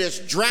prejudice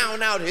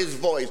drown out his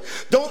voice.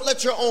 Don't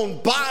let your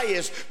own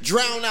bias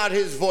drown out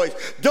his voice.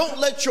 Don't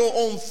let your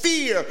own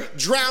fear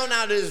drown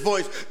out his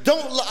voice.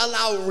 Don't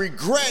allow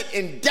regret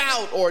and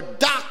doubt or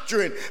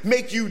doctrine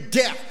make you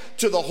deaf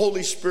to the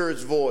Holy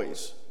Spirit's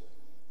voice.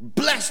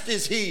 Blessed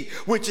is he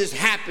which is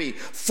happy,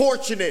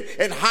 fortunate,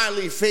 and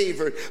highly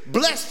favored.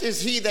 Blessed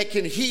is he that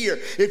can hear.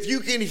 If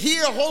you can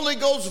hear Holy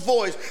Ghost's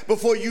voice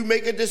before you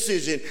make a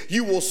decision,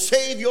 you will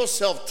save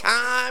yourself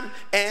time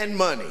and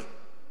money.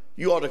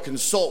 You ought to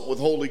consult with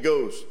Holy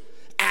Ghost.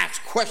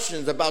 Ask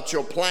questions about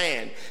your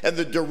plan and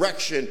the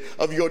direction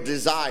of your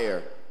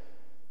desire.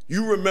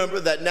 You remember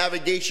that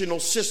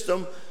navigational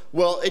system,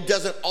 well, it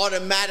doesn't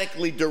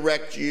automatically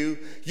direct you.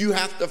 You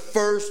have to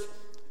first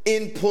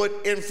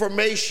input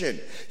information.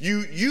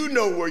 You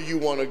know where you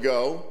want to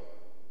go.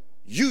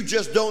 You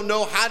just don't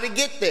know how to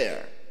get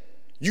there.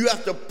 You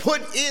have to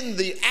put in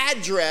the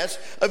address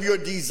of your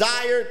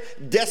desired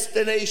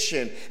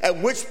destination, at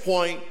which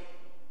point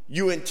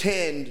you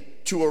intend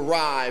to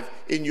arrive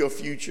in your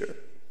future.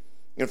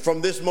 And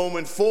from this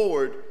moment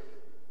forward,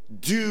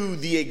 do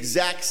the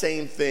exact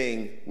same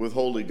thing with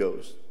Holy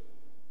Ghost.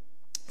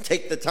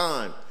 Take the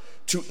time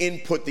to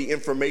input the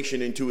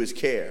information into his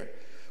care.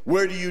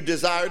 Where do you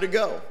desire to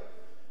go?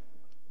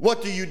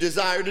 What do you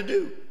desire to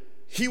do?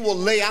 He will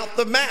lay out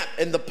the map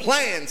and the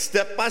plan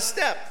step by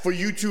step for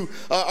you to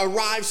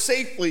arrive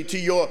safely to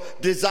your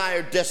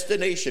desired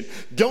destination.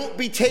 Don't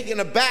be taken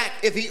aback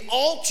if he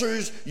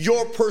alters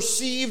your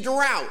perceived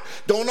route.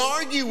 Don't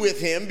argue with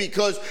him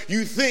because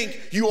you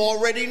think you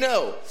already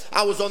know.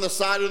 I was on the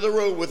side of the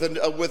road with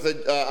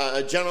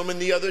a gentleman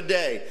the other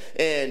day,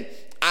 and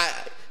I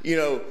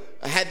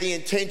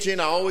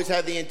always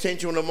had the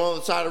intention when I'm on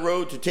the side of the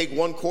road to take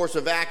one course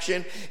of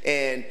action,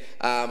 and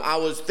I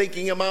was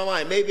thinking in my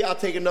mind, maybe I'll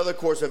take another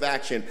course of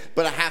action,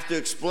 but I have to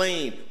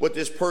explain what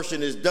this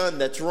person has done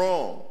that's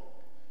wrong.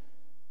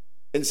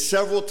 And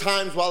several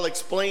times while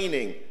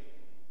explaining,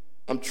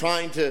 I'm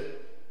trying to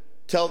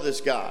tell this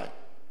guy,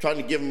 trying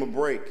to give him a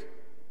break,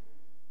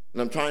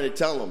 and I'm trying to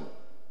tell him,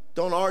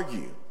 don't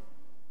argue.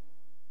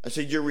 I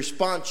said, your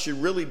response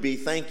should really be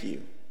thank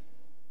you.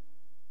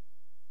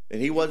 And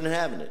he wasn't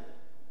having it.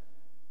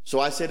 So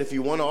I said, if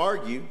you want to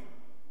argue,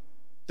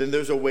 then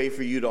there's a way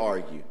for you to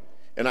argue.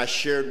 And I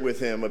shared with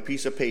him a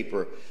piece of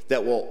paper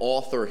that will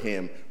author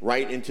him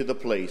right into the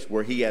place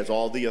where he has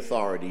all the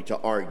authority to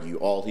argue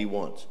all he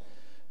wants.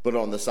 But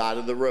on the side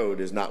of the road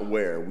is not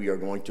where we are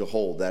going to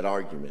hold that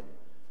argument.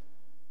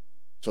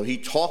 So he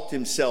talked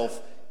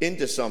himself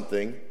into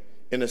something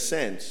in a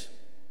sense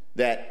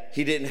that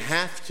he didn't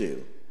have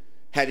to.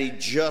 Had he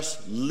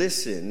just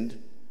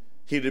listened,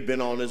 he'd have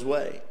been on his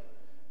way.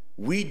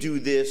 We do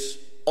this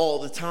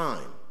all the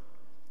time.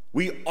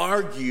 We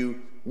argue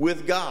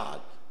with God.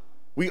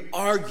 We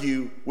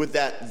argue with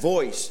that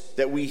voice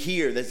that we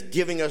hear that's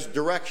giving us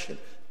direction.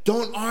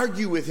 Don't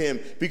argue with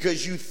him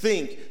because you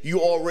think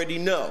you already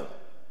know.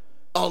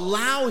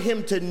 Allow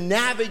him to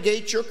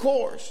navigate your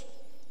course.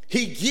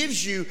 He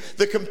gives you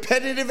the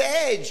competitive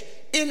edge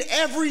in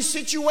every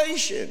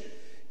situation.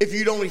 If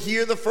you don't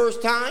hear the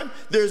first time,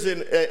 there's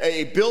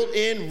a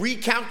built-in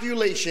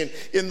recalculation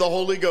in the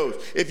Holy Ghost.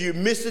 If you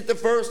miss it the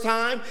first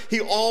time, he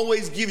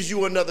always gives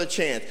you another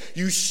chance.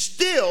 You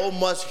still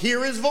must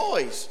hear his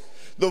voice.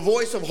 The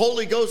voice of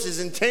Holy Ghost is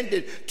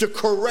intended to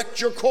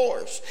correct your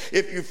course.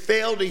 If you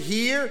fail to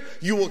hear,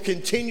 you will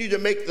continue to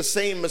make the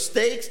same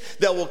mistakes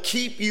that will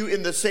keep you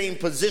in the same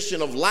position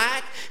of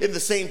lack, in the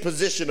same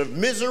position of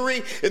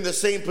misery, in the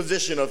same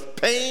position of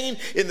pain,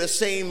 in the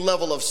same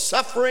level of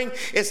suffering.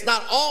 It's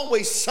not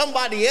always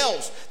somebody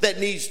else that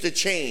needs to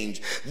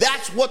change.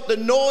 That's what the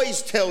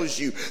noise tells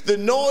you. The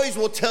noise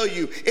will tell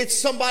you it's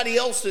somebody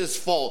else's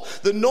fault.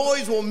 The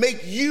noise will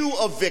make you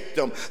a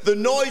victim. The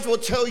noise will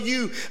tell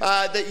you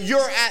that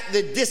you're at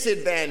the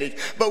disadvantage.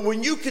 But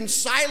when you can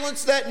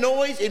silence that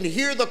noise and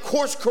hear the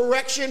course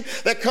correction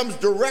that comes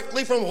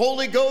directly from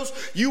Holy Ghost,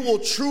 you will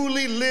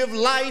truly live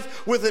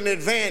life with an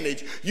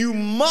advantage. You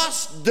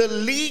must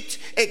delete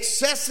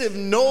excessive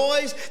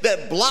noise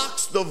that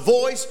blocks the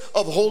voice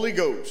of Holy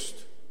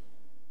Ghost.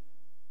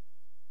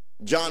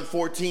 John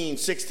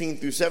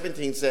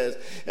 14:16-17 says,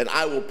 and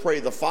I will pray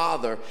the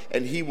Father,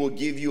 and he will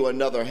give you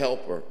another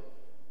helper.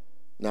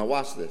 Now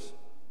watch this.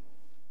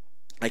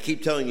 I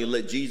keep telling you,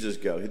 let Jesus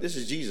go. This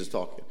is Jesus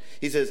talking.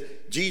 He says,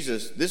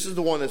 Jesus, this is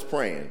the one that's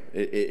praying.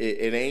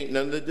 It ain't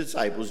none of the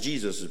disciples.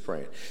 Jesus is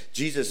praying.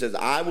 Jesus says,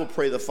 I will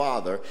pray the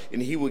Father,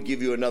 and he will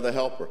give you another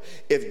helper.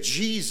 If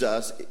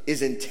Jesus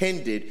is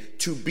intended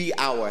to be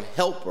our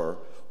helper,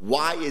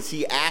 why is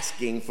he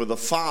asking for the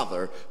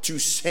Father to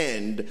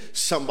send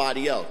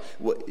somebody else?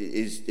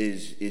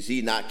 Is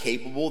he not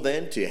capable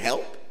then to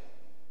help?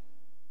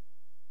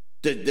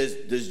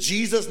 Does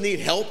Jesus need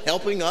help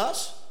helping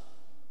us?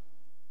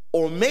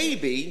 Or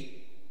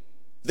maybe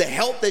the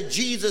help that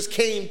Jesus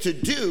came to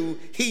do,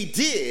 he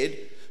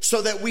did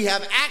so that we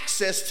have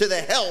access to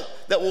the help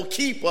that will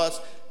keep us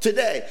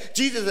today.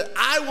 Jesus said,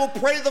 I will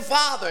pray the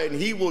Father, and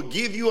he will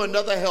give you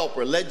another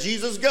helper. Let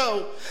Jesus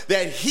go,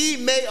 that he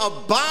may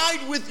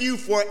abide with you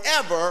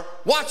forever.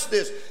 Watch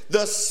this.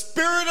 The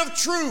Spirit of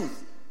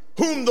truth,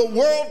 whom the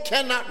world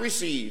cannot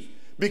receive,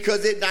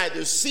 because it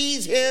neither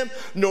sees him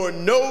nor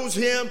knows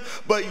him,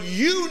 but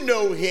you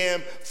know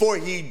him, for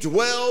he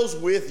dwells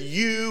with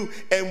you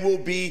and will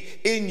be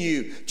in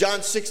you. John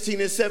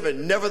 16:7,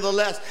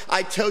 nevertheless,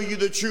 I tell you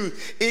the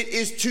truth. It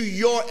is to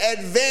your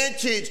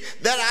advantage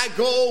that I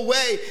go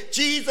away.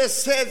 Jesus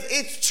says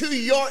it's to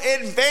your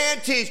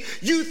advantage.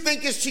 You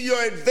think it's to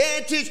your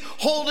advantage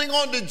holding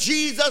on to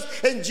Jesus,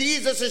 and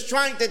Jesus is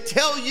trying to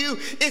tell you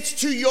it's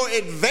to your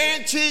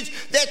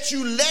advantage that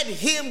you let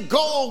him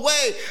go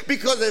away,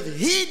 because if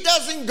he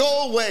doesn't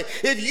go away,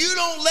 if you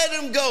don't let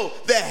him go,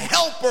 the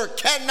helper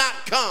cannot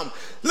come.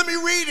 Let me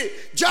read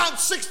it. John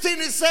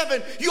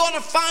 16:7. You ought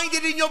to find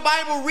it in your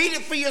Bible. Read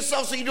it for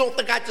yourself so you don't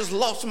think I just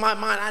lost my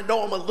mind. I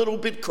know I'm a little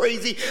bit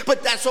crazy,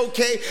 but that's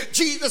okay.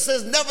 Jesus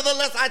says,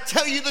 nevertheless, I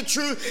tell you the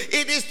truth.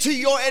 It is to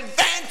your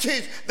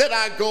advantage that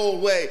I go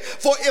away.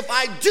 For if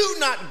I do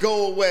not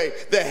go away,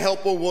 the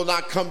helper will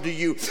not come to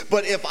you.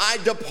 But if I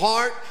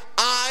depart,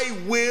 I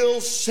will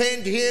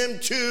send him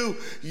to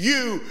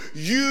you.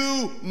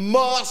 You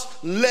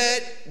must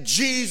let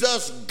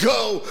Jesus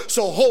go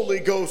so Holy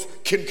Ghost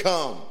can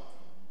come.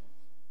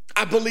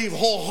 I believe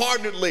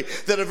wholeheartedly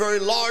that a very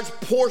large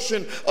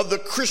portion of the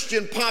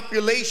Christian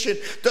population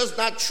does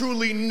not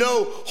truly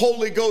know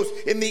Holy Ghost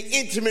in the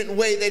intimate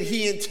way that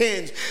he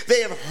intends.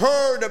 They have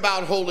heard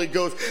about Holy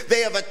Ghost.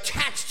 They have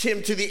attached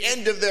him to the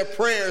end of their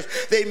prayers.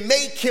 They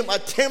make him a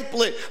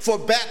template for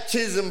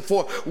baptism,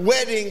 for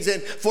weddings,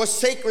 and for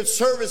sacred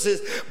services.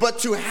 But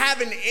to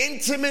have an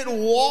intimate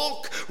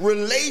walk,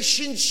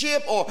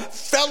 relationship, or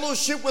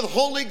fellowship with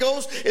Holy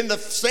Ghost in the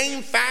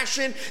same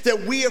fashion that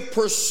we have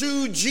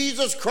pursued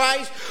Jesus Christ,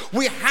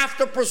 we have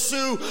to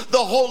pursue the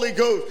Holy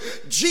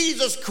Ghost.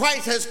 Jesus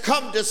Christ has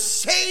come to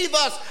save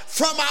us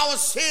from our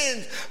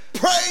sins.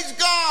 Praise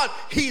God,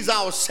 he's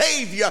our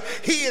Savior.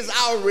 He is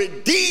our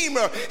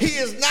Redeemer. He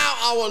is now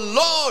our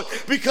Lord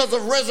because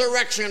of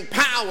resurrection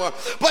power.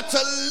 But to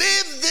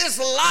live this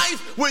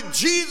life with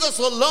Jesus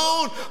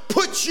alone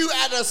puts you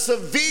at a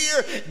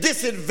severe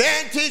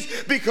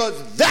disadvantage,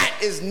 because that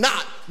is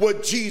not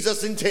what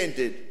Jesus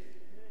intended.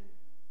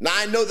 Now,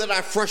 I know that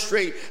I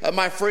frustrate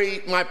my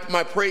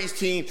praise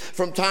team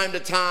from time to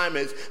time,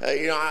 as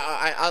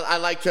I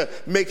like to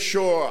make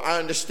sure I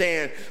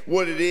understand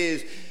what it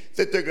is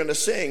that they're going to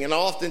sing. And I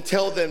often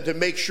tell them to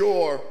make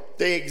sure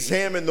they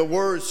examine the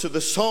words to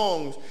the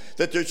songs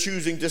that they're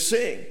choosing to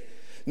sing.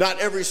 Not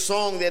every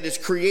song that is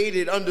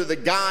created under the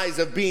guise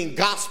of being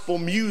gospel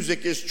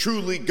music is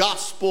truly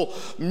gospel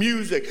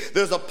music.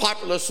 There's a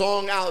popular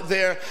song out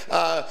there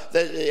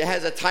that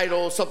has a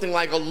title, something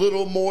like "A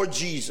Little More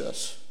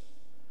Jesus."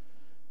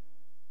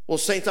 Well,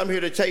 saints, I'm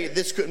here to tell you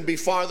this couldn't be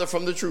farther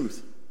from the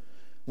truth.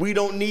 We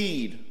don't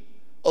need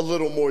a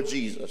little more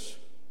Jesus.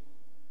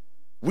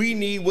 We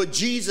need what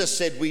Jesus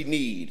said we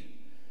need.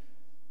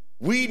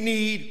 We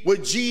need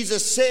what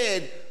Jesus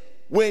said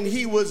when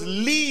he was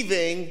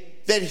leaving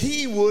that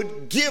he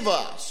would give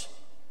us.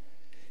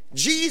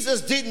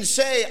 Jesus didn't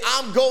say,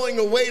 I'm going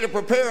away to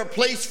prepare a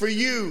place for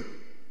you,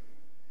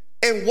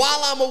 and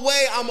while I'm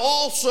away, I'm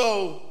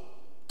also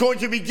going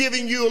to be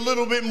giving you a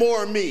little bit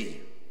more of me.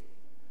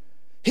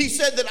 He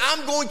said that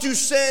I'm going to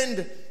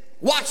send,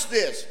 watch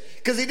this,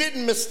 because he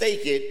didn't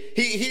mistake it.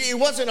 It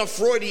wasn't a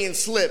Freudian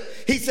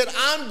slip. He said,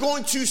 I'm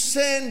going to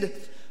send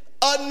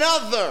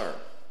another.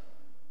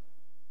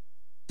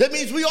 That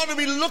means we ought to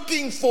be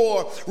looking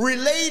for,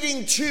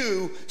 relating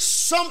to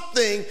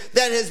something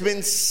that has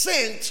been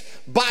sent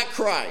by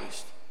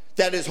Christ.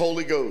 That is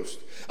Holy Ghost.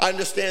 I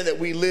understand that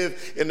we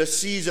live in a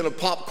season of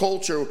pop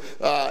culture,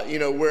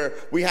 where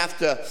we have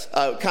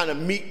to kind of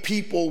meet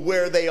people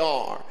where they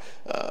are.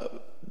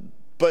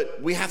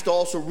 But we have to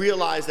also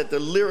realize that the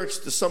lyrics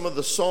to some of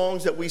the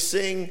songs that we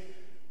sing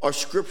are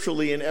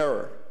scripturally in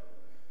error.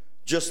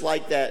 Just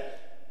like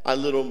that, I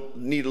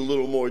need a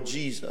little more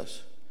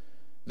Jesus.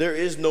 There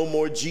is no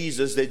more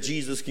Jesus that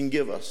Jesus can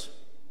give us.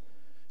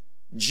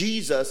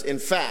 Jesus, in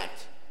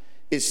fact,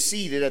 is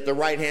seated at the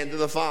right hand of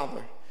the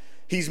Father.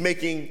 He's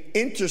making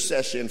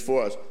intercession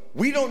for us.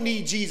 We don't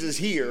need Jesus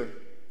here.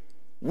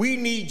 We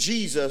need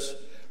Jesus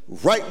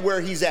right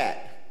where he's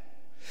at.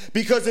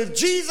 Because if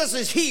Jesus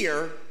is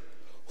here,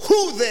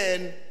 who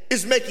then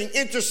is making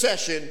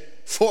intercession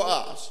for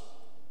us?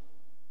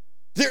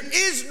 There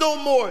is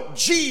no more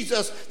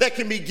Jesus that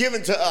can be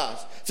given to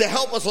us to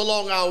help us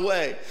along our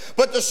way.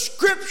 But the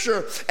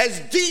scripture, as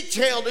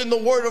detailed in the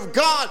Word of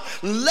God,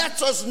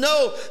 lets us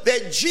know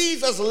that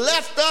Jesus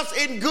left us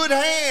in good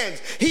hands.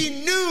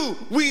 He knew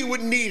we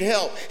would need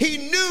help. He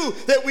knew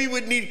that we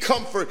would need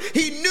comfort.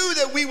 He knew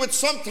that we would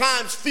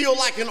sometimes feel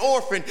like an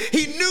orphan.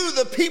 He knew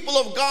the people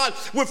of God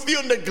would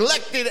feel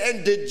neglected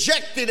and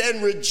dejected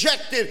and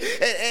rejected.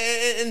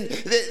 And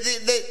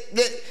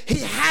he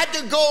had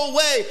to go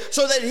away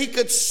so that he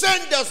could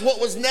send us what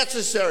was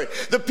necessary.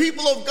 The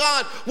people of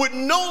God would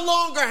no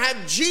longer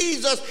have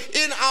Jesus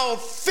in our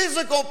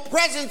physical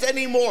presence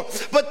anymore,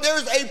 but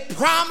there's a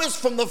promise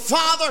from the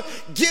Father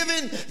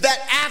given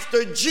that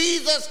after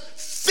Jesus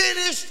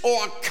finished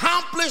or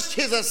accomplished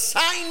his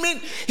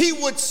assignment, he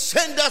would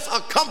send us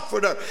a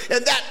comforter.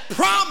 And that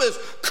promise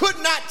could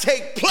not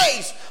take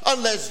place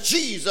unless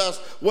Jesus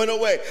went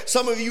away.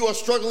 Some of you are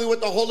struggling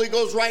with the Holy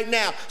Ghost right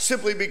now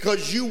simply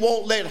because you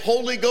won't let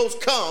Holy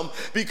Ghost come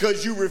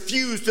because you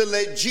refuse to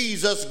let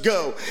Jesus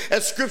go.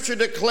 As Scripture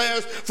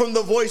declares from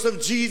the voice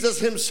of Jesus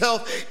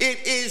himself,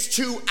 it is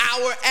to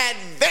our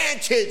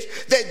advantage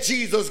that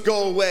Jesus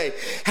go away.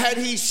 Had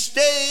he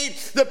stayed,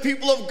 the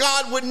people of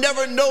God would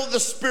never know the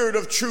Spirit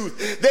of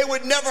truth. They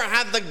would never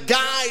have the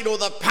guide or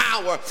the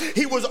power.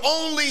 He was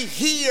only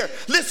here,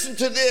 listen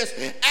to this,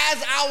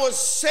 as our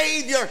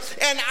Savior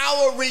and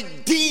our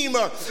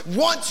Redeemer.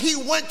 Once he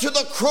went to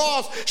the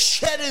cross,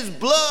 shed his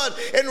blood,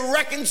 and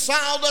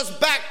reconciled us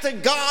back to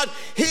God,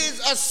 his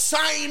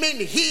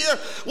assignment here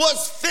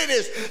was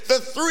finished. The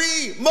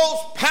three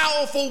most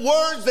powerful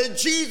words that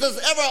Jesus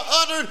ever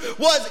uttered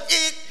was,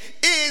 "It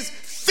is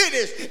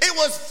finished." It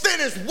was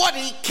finished, what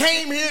he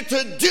came here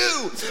to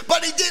do.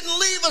 But he didn't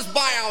leave us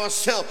by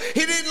ourselves.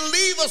 He didn't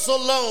leave us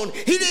alone.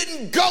 He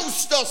didn't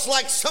ghost us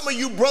like some of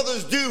you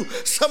brothers do,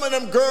 some of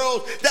them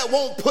girls that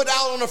won't put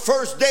out on a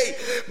first date.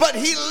 But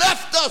he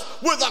left us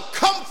with a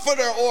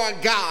comforter or a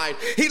guide.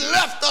 He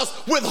left us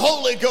with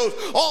Holy Ghost.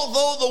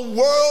 Although the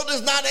world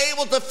is not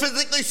able to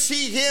physically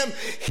see him,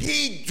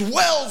 he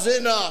dwells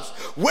in us.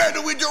 Where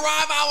do we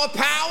derive our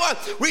power?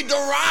 We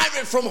derive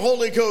it from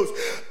Holy Ghost.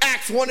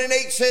 Acts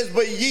 1:8 says,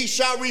 "But ye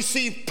shall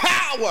receive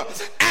power.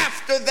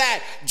 After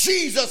that,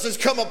 Jesus has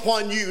come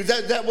upon you." Is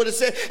that what it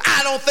says?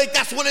 I don't think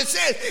that's what it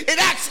says. It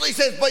actually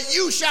says, "But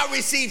you shall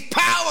receive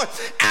power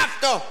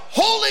after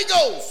Holy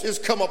Ghost is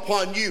come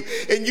upon you,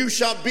 and you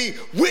shall be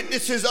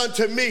witnesses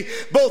unto me,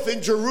 both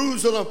in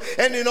Jerusalem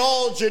and in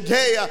all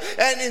Judea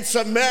and in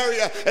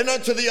Samaria and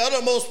unto the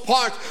uttermost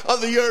parts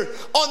of the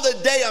earth." On the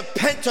day of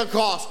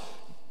Pentecost,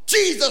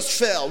 Jesus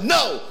fell.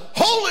 No,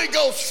 Holy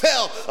Ghost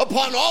fell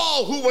upon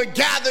all who were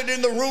gathered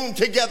in the room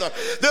together.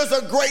 There's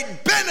a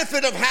great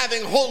benefit of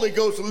having Holy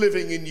Ghost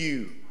living in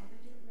you.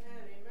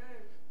 Amen.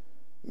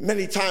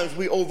 Many times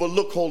we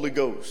overlook Holy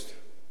Ghost.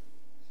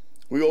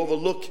 We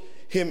overlook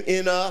him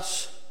in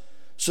us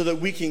so that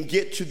we can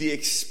get to the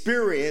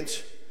experience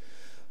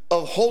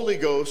of Holy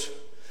Ghost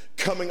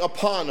coming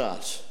upon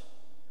us.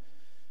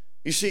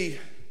 You see,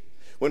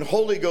 when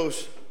Holy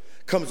Ghost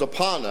comes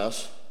upon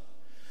us,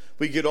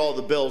 we get all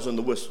the bells and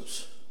the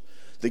whistles,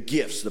 the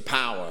gifts, the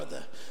power,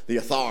 the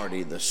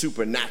authority, the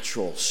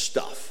supernatural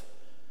stuff.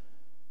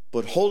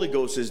 But Holy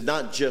Ghost is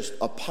not just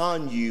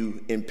upon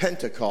you in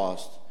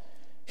Pentecost,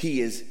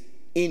 he is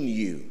in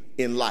you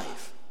in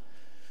life.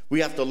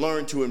 We have to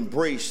learn to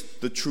embrace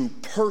the true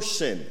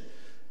person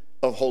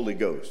of Holy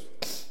Ghost.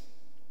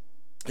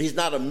 He's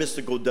not a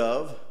mystical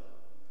dove.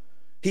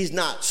 He's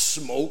not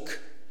smoke.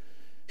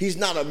 He's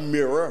not a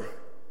mirror.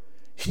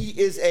 He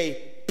is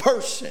a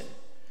person.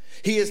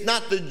 He is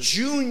not the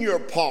junior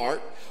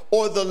part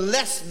or the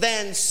less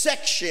than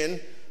section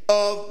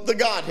of the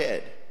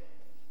Godhead.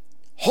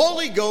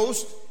 Holy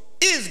Ghost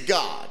is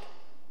God.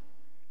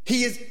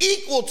 He is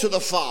equal to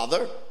the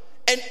Father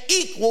and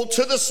equal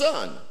to the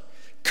Son,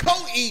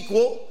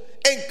 co-equal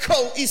and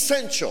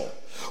co-essential.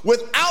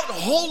 Without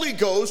Holy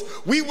Ghost,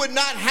 we would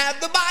not have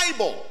the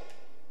Bible.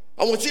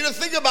 I want you to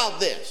think about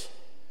this.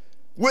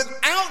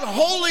 Without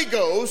Holy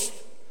Ghost,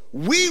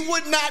 we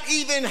would not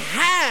even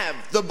have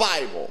the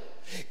Bible.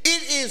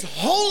 It is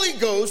Holy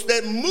Ghost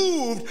that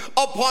moved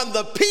upon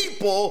the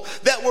people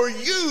that were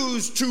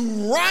used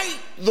to write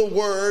the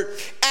word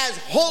as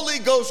Holy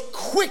Ghost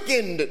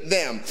quickened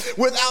them.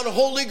 Without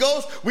Holy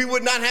Ghost, we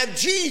would not have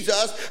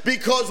Jesus,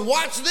 because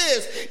watch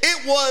this,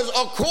 it was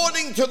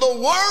according to the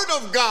word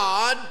of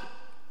God,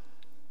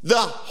 the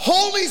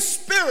Holy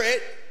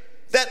Spirit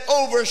that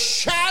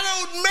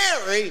overshadowed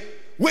Mary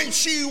when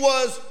she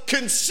was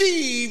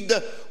conceived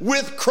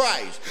with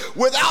Christ.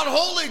 Without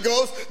Holy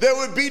Ghost, there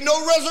would be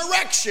no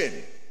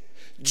resurrection.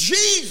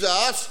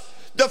 Jesus,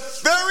 the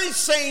very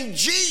same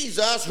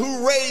Jesus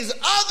who raised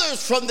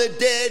others from the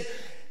dead,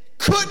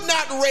 could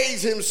not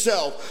raise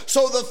himself.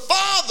 So the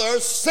Father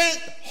sent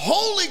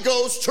Holy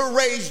Ghost to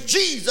raise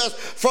Jesus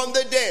from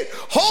the dead.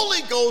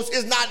 Holy Ghost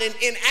is not an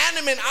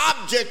inanimate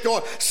object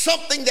or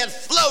something that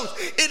floats.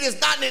 It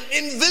is not an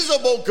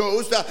invisible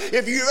ghost.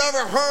 If you've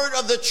ever heard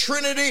of the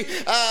Trinity,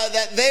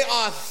 that they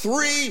are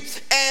three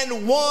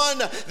and one,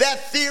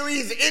 that theory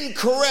is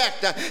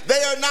incorrect.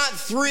 They are not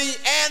three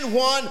and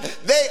one.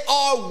 They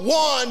are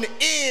one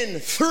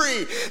in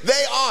three.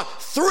 They are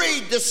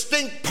three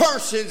distinct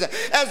persons.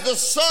 As the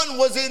Son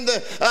was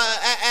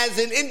as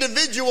an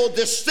individual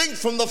distinct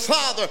from the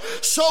Father,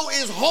 so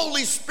is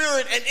Holy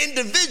Spirit an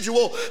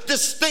individual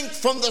distinct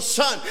from the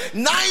Son.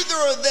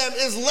 Neither of them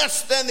is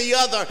less than the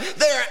other.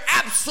 They are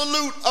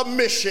absolute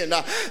omission.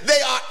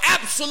 They are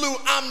absolute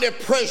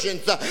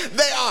omnipresence.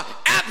 They are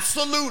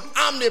absolute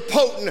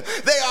omnipotent.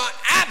 They are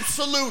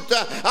absolute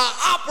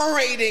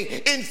operating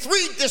in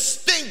three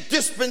distinct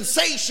distinct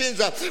dispensations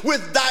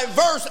with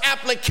diverse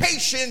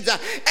applications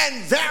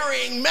and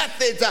varying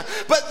methods,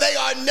 but they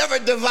are never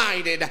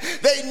divided.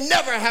 They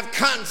never have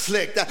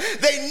conflict.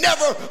 They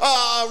never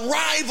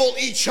rival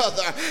each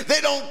other.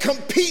 They don't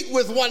compete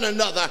with one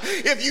another.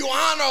 If you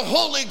honor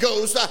Holy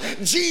Ghost,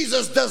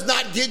 Jesus does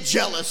not get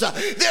jealous.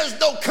 There's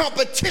no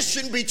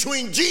competition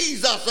between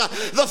Jesus,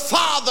 the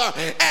Father,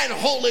 and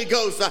Holy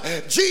Ghost.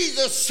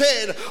 Jesus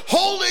said,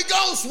 Holy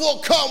Ghost will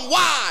come.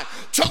 Why?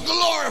 To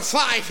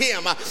glorify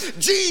him.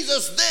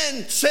 Jesus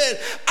then said,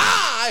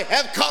 I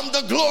have come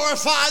to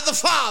glorify the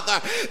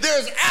Father.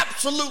 There's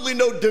absolutely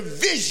no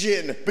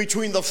division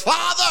between the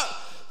Father,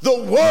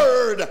 the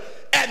Word,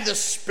 and the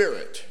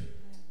Spirit.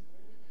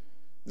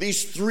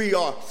 These three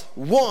are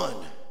one,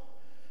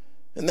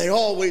 and they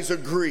always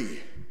agree.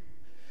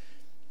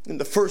 In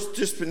the first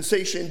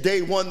dispensation,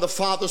 day one, the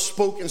Father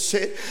spoke and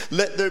said,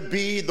 let there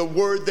be. The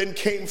Word then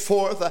came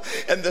forth,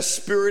 and the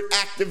Spirit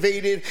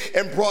activated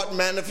and brought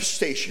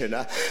manifestation.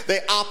 They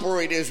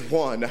operate as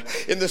one.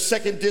 In the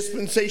second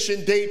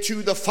dispensation, day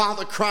two, the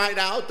Father cried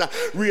out,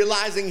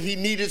 realizing he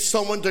needed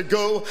someone to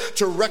go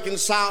to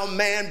reconcile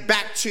man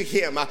back to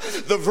him.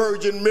 The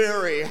Virgin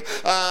Mary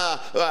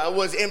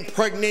was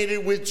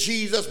impregnated with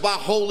Jesus by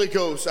Holy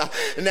Ghost.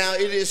 Now,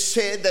 it is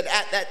said that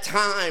at that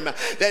time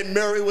that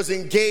Mary was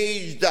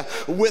engaged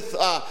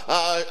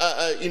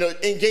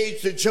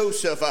engaged to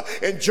Joseph,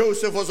 and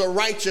Joseph was a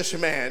righteous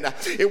man.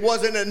 It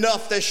wasn't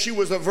enough that she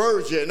was a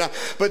virgin,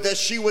 but that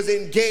she was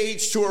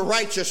engaged to a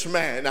righteous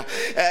man.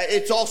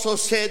 It's also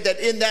said that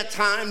in that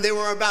time there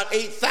were about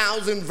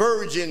 8,000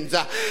 virgins,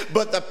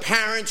 but the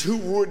parents who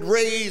would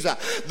raise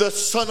the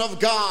Son of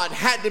God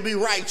had to be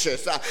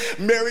righteous.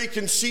 Mary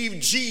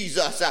conceived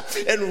Jesus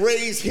and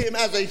raised him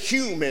as a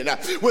human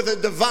with a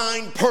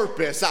divine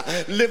purpose,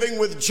 living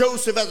with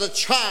Joseph as a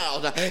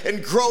child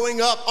and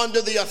growing up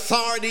under the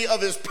authority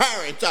of his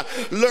parents,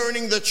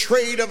 learning the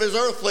trade of his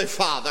earthly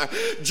father.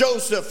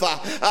 Joseph,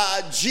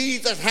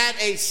 Jesus had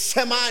a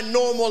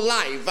semi-normal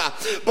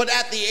life, but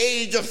at the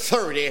age of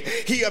 30,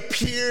 he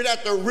appeared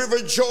at the River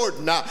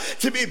Jordan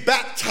to be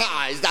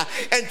baptized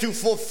and to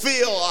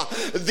fulfill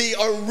the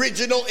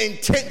original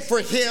intent for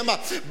him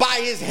by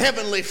his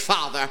heavenly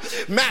Father.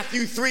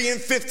 Matthew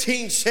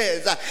 3:15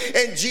 says,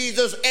 and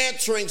Jesus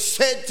answering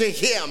said to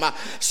him,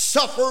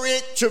 suffer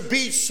it to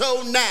be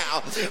so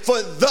now,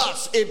 for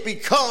thus it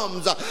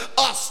becomes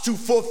us to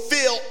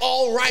fulfill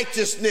all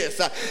righteousness.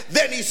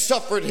 Then he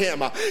suffered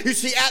him. You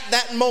see, at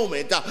that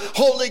moment,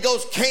 Holy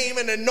Ghost came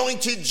and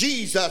anointed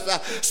Jesus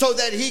so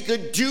that he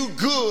could do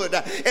good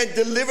and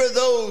deliver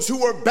those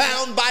who were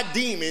bound by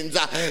demons.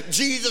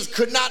 Jesus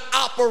could not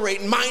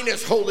operate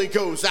minus Holy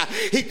Ghost.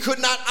 He could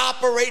not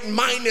operate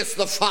minus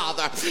the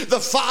Father. The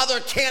Father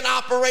can't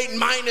operate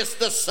minus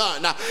the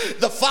Son.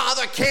 The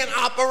Father can't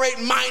operate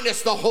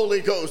minus the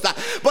Holy Ghost.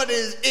 But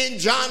in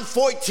John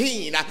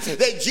 14,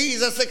 that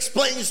Jesus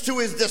explains to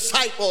his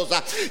disciples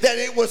that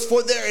it was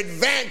for their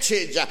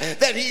advantage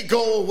that he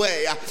go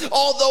away.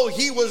 Although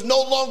he was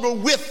no longer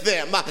with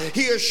them,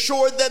 he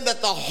assured them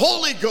that the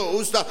Holy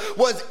Ghost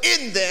was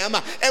in them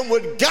and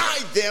would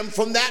guide them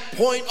from that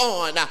point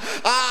on.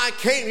 I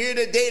came here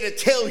today to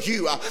tell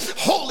you,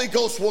 Holy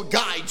Ghost will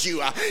guide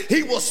you.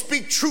 He will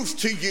speak truth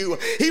to you.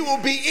 He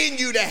will be in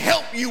you to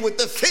help you with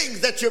the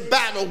things that you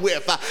battle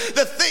with,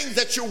 the things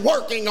that you're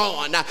working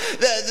on,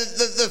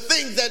 the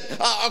things that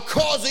are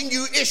causing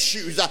you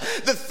issues,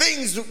 the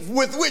things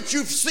with which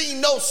you've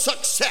seen no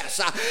success,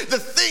 the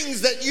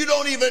things that you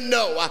don't even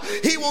know.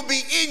 He will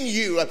be in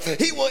you.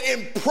 He will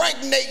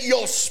impregnate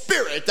your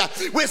spirit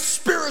with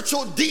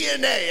spiritual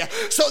DNA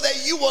so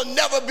that you will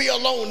never be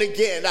alone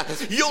again.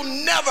 You'll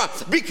never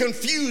be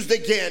confused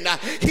again.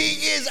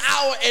 He is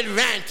our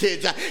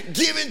advantage,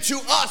 given to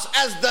us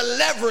as the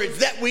leverage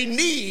that we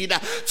need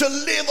to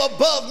live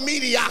above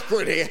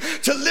mediocrity,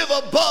 to live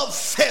above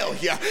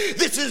failure.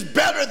 This is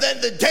better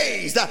than the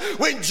days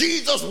when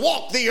Jesus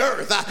walked the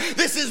earth.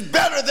 This is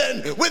better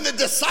than when the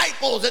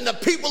disciples and the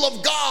people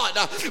of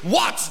God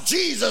watched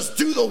Jesus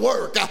do the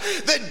work.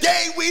 The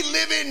day we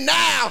live in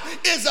now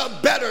is a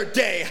better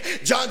day.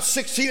 John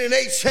 16:8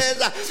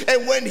 says,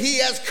 and when he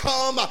has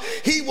come,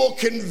 he will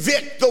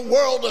convict the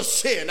world of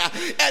sin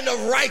and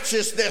of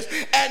righteousness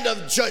and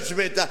of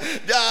judgment.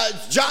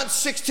 John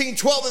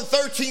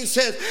 16:12-13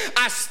 says,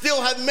 I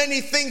still have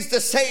many things to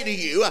say to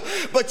you,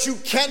 but you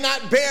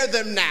cannot bear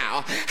them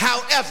now.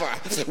 However,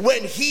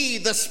 when he,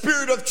 the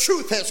Spirit of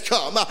truth, has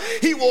come,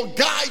 he will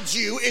guide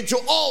you into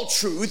all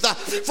truth,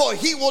 for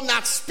he will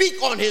not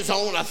speak on his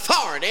own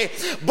authority,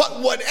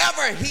 but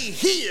whatever he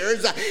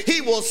hears,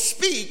 he will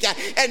speak,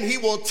 and he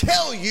will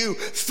tell you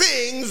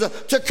things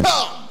to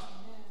come.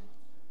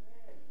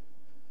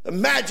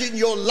 Imagine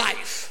your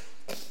life.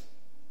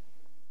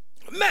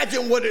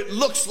 Imagine what it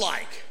looks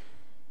like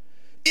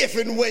if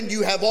and when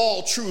you have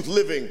all truth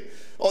living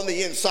on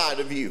the inside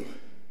of you.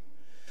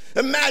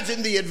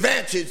 Imagine the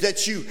advantage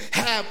that you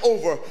have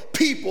over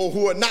people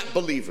who are not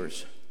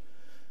believers.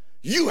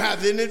 You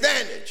have an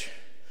advantage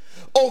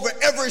over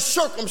every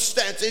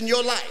circumstance in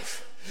your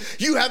life.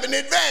 You have an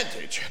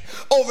advantage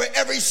over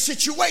every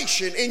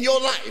situation in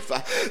your life.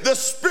 The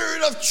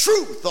Spirit of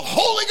truth, the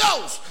Holy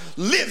Ghost,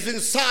 lives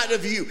inside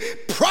of you,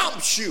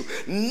 prompts you,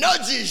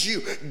 nudges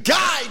you,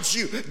 guides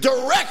you,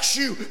 directs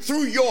you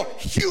through your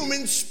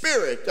human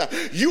spirit.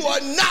 You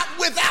are not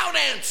without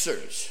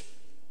answers.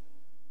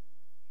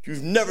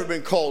 You've never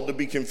been called to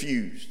be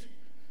confused.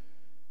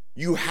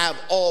 You have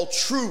all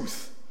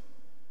truth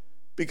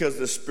because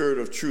the Spirit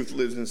of truth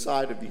lives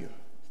inside of you.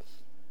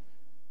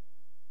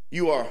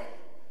 You are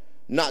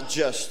not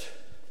just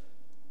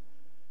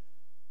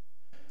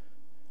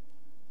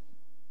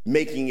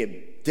making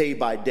it day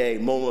by day,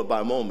 moment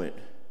by moment,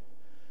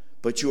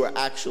 but you are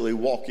actually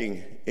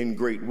walking in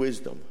great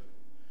wisdom.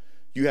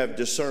 You have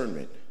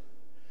discernment.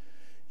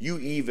 You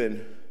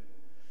even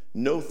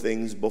know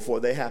things before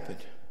they happen.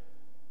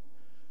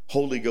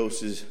 Holy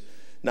Ghost is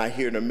not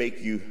here to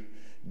make you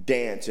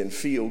dance and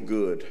feel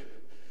good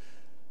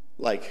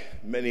like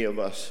many of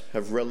us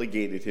have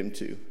relegated him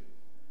to.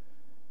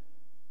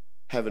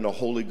 Having a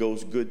Holy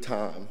Ghost good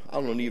time. I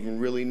don't even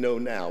really know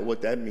now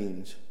what that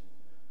means.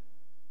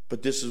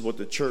 But this is what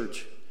the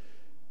church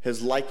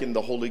has likened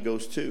the Holy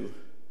Ghost to.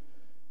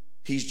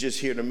 He's just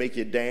here to make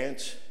you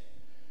dance,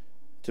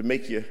 to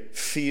make you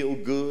feel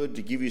good,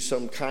 to give you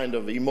some kind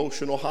of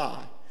emotional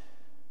high.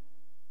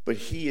 But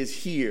he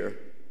is here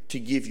to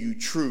give you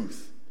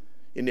truth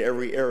in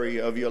every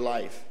area of your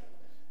life.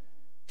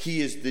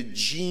 He is the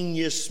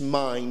genius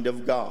mind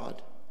of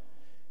God.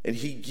 And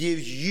he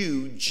gives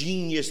you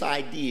genius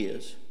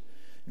ideas,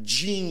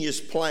 genius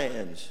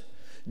plans,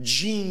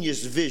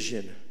 genius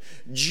vision,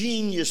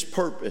 genius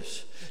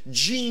purpose,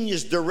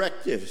 genius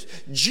directives,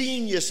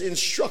 genius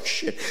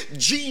instruction,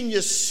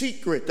 genius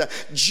secret.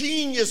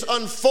 Genius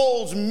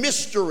unfolds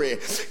mystery,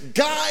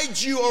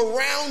 guides you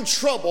around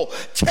trouble,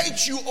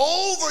 takes you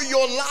over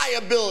your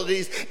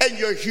liabilities and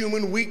your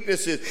human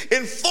weaknesses,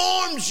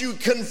 informs you,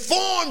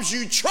 conforms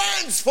you,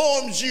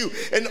 transforms you,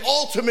 and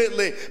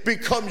ultimately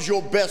becomes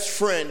your best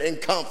friend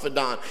and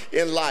confidant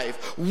in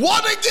life.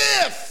 What a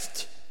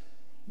gift!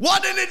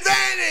 What an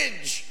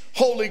advantage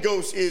Holy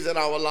Ghost is in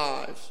our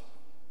lives.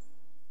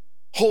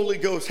 Holy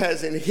Ghost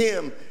has in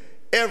him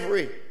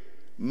every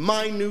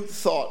minute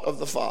thought of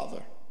the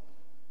Father.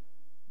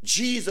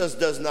 Jesus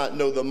does not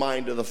know the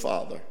mind of the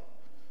Father.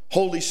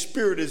 Holy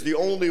Spirit is the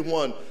only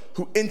one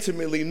who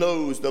intimately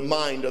knows the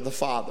mind of the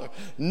Father.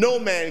 No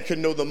man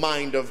can know the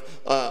mind of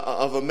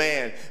a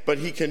man, but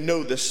he can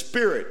know the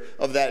spirit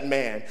of that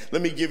man.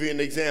 Let me give you an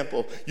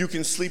example. You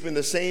can sleep in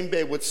the same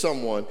bed with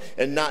someone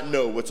and not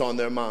know what's on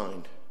their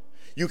mind.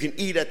 You can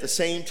eat at the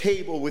same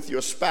table with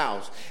your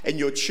spouse and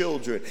your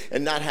children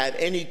and not have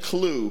any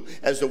clue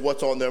as to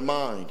what's on their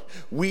mind.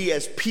 We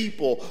as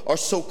people are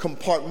so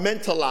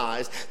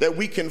compartmentalized that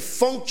we can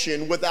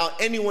function without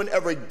anyone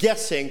ever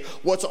guessing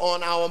what's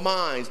on our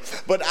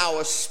minds. But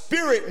our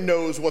spirit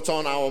knows what's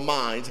on our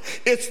minds.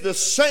 It's the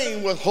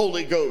same with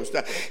Holy Ghost.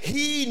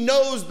 He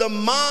knows the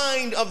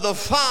mind of the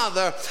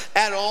Father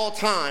at all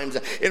times.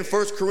 In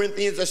 1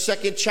 Corinthians, the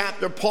 2nd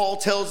chapter, Paul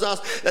tells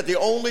us that the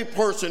only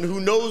person who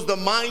knows the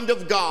mind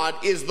of God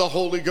is the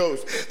Holy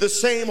Ghost. The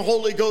same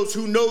Holy Ghost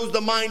who knows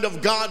the mind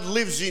of God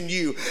lives in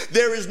you.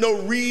 There is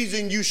no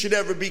reason you should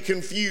ever be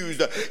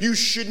confused. You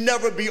should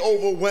never be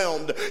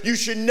overwhelmed. You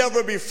should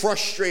never be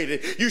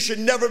frustrated. You should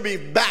never be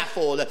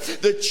baffled.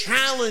 The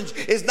challenge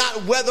is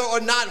not whether or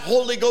not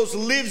Holy Ghost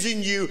lives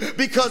in you,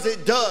 because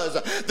it does.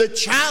 The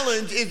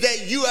challenge is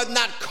that you have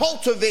not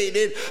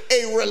cultivated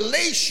a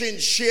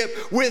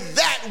relationship with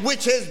that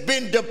which has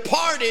been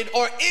departed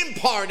or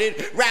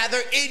imparted rather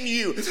in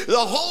you. The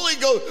Holy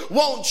Ghost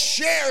won't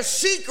share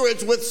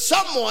secrets with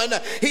someone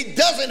he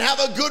doesn't have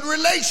a good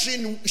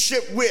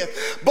relationship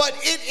with. But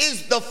it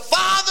is the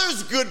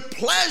Father's good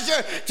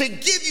pleasure to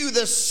give you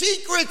the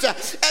secrets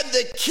and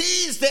the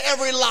keys to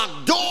every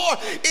locked door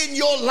in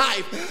your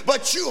life.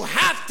 But you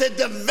have to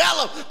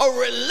develop a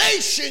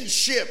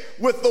relationship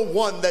with the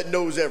one that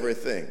knows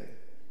everything.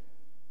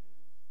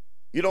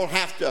 You don't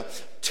have to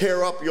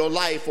tear up your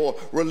life or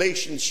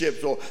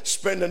relationships or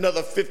spend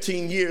another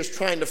 15 years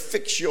trying to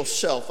fix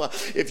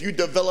yourself. If you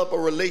develop a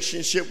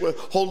relationship with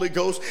Holy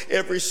Ghost,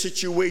 every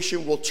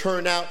situation will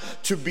turn out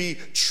to be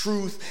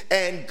truth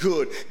and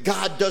good.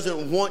 God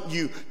doesn't want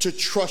you to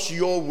trust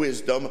your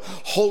wisdom.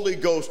 Holy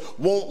Ghost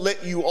won't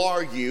let you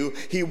argue.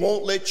 He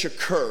won't let you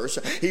curse.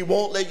 He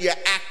won't let you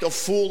act a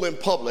fool in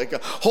public.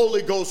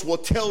 Holy Ghost will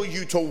tell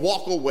you to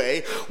walk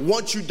away.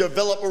 Once you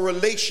develop a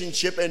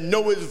relationship and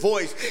know his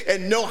voice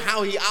and know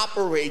how he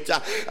operates,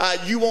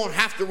 you won't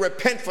have to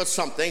repent for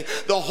something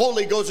the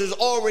Holy Ghost has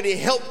already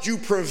helped you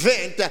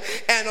prevent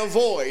and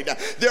avoid.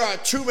 There are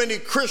too many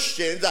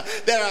Christians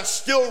that are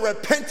still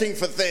repenting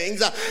for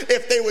things.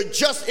 If they would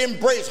just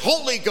embrace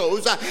Holy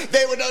Ghost,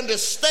 they would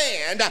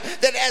understand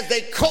that as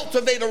they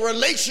cultivate a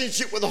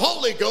relationship with the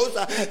Holy Ghost,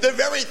 the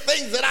very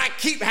things that I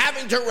keep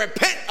having to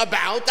repent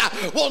about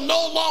doubt will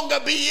no longer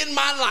be in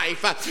my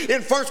life.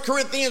 In 1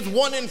 Corinthians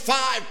 1 and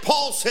 5,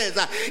 Paul says,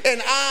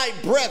 and I,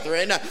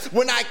 brethren,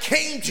 when I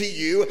came to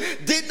you,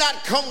 did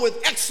not come with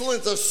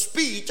excellence of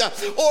speech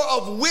or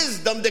of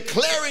wisdom,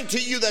 declaring to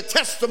you the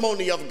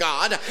testimony of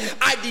God.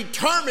 I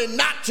determined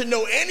not to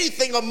know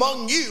anything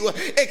among you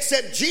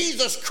except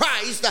Jesus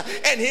Christ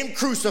and him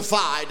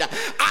crucified.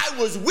 I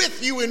was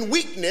with you in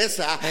weakness,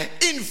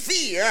 in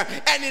fear,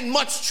 and in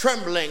much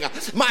trembling.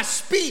 My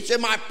speech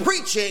and my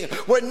preaching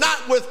were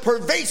not with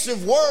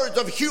pervasive words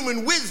of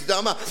human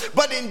wisdom,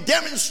 but in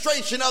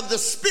demonstration of the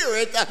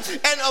Spirit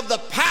and of the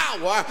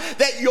power,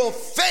 that your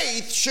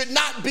faith should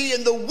not be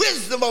in the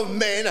wisdom of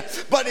men,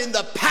 but in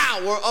the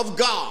power of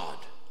God.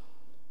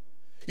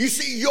 You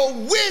see, your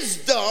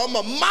wisdom,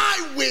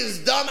 my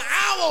wisdom,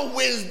 our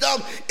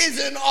wisdom is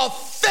an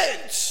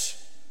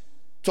offense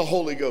to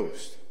Holy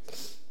Ghost.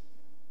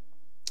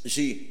 You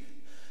see,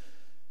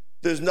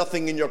 there's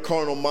nothing in your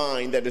carnal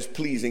mind that is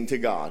pleasing to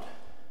God.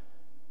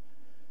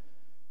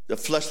 The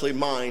fleshly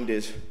mind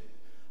is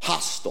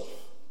hostile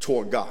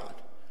toward God.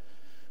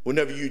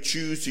 Whenever you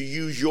choose to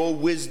use your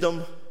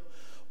wisdom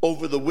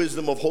over the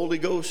wisdom of Holy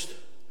Ghost,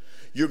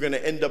 you're going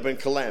to end up in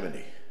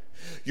calamity.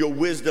 Your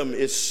wisdom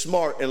is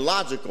smart and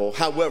logical,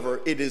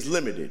 however, it is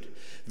limited,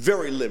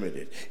 very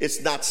limited.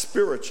 It's not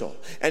spiritual,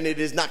 and it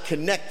is not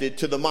connected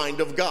to the mind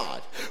of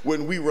God.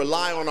 When we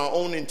rely on our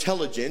own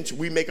intelligence,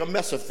 we make a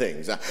mess of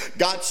things.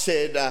 God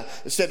said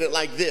it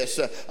like this,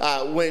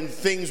 when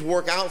things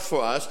work out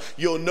for us,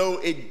 you'll know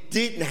it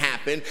didn't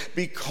happen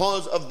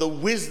because of the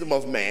wisdom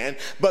of man,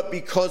 but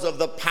because of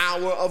the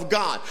power of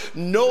God.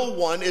 No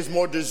one is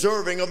more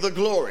deserving of the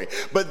glory,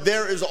 but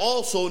there is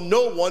also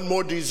no one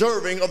more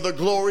deserving of the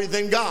glory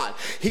than God.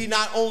 He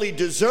not only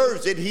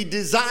deserves it, he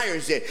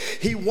desires it.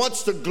 He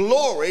wants the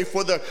glory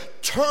for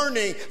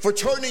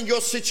turning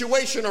your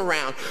situation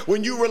around.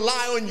 When you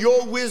rely on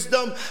your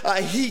wisdom,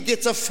 he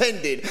gets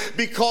offended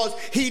because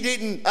he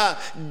didn't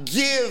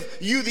give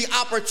you the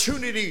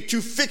opportunity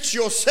to fix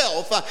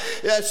yourself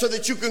so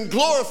that you can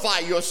glorify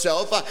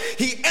yourself.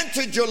 He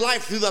entered your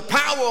life through the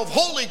power of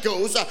Holy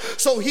Ghost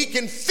so he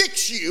can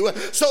fix you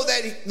so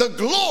that the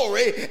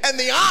glory and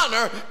the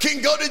honor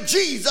can go to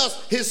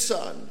Jesus, his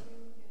son.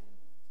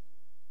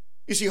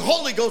 You see,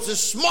 Holy Ghost is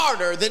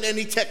smarter than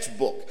any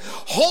textbook.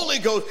 Holy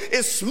Ghost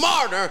is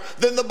smarter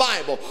than the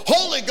Bible.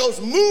 Holy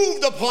Ghost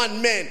moved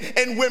upon men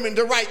and women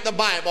to write the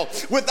Bible.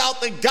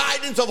 Without the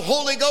guidance of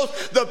Holy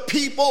Ghost, the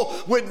people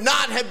would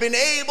not have been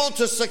able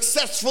to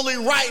successfully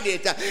write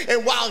it.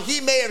 And while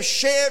he may have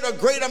shared a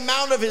great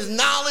amount of his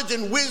knowledge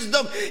and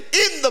wisdom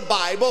in the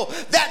Bible,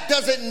 that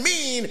doesn't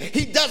mean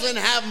he doesn't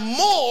have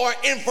more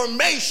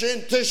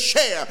information to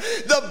share.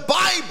 The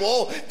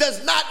Bible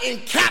does not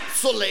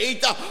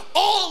encapsulate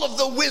all of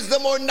the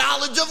wisdom or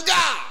knowledge of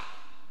God.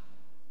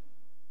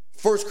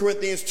 1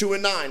 Corinthians 2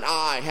 and 9,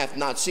 eye hath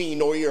not seen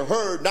nor ear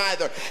heard,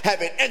 neither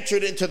have it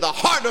entered into the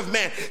heart of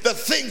man the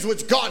things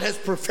which God has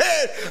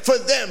prepared for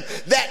them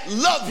that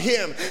love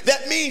him.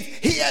 That means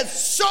he has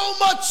so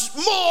much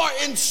more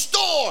in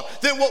store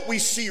than what we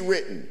see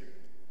written.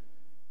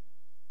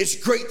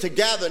 It's great to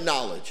gather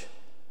knowledge.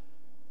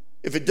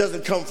 If it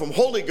doesn't come from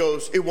Holy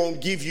Ghost, it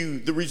won't give you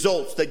the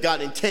results that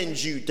God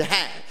intends you to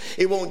have.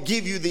 It won't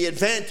give you the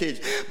advantage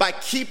by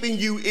keeping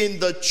you in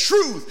the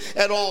truth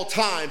at all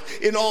times,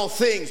 in all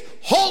things.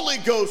 Holy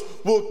Ghost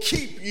will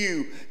keep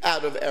you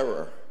out of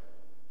error.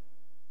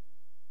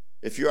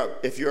 If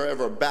you're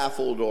ever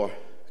baffled or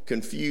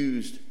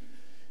confused,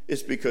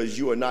 it's because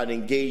you are not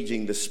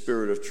engaging the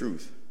Spirit of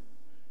truth.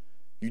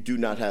 You do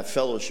not have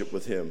fellowship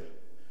with him.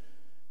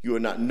 You are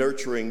not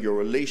nurturing your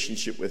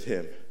relationship with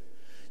him.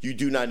 You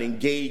do not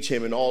engage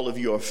him in all of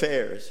your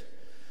affairs.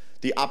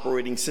 The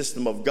operating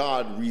system of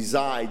God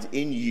resides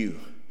in you.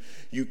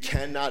 You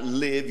cannot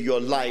live your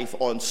life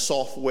on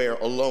software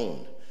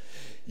alone.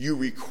 You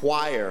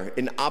require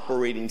an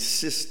operating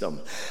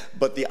system,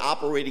 but the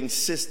operating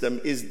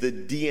system is the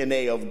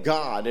DNA of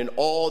God, and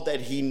all that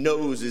he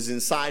knows is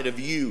inside of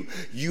you.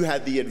 You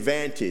have the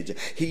advantage.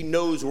 He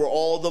knows where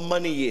all the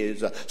money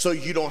is, so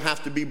you don't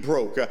have to be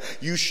broke.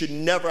 You should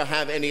never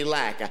have any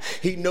lack.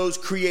 He knows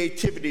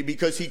creativity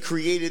because he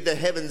created the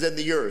heavens and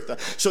the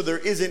earth, so there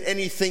isn't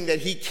anything that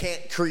he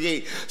can't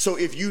create. So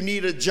if you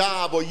need a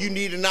job or you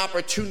need an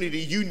opportunity,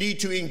 you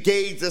need to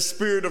engage the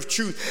Spirit of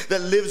truth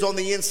that lives on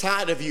the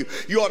inside of you.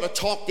 You ought to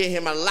talk to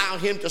him, allow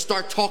him to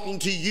start talking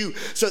to you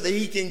so that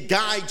he can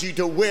guide you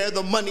to where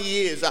the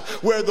money is,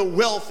 where the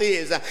wealth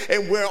is,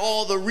 and where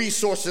all the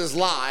resources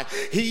lie.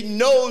 He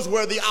knows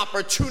where the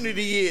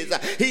opportunity is.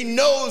 He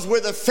knows where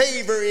the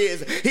favor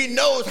is. He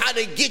knows how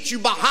to get you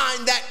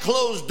behind that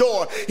closed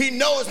door. He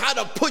knows how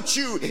to put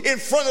you in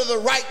front of the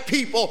right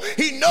people.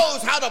 He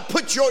knows how to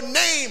put your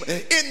name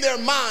in their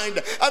mind.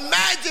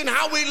 Imagine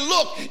how we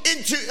look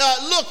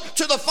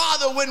to the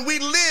Father when we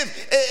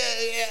live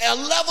a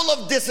level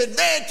of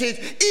disadvantage,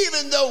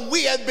 even though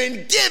we have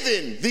been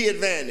given the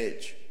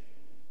advantage.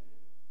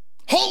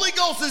 Holy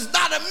Ghost is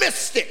not a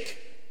mystic.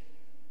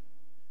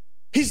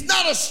 He's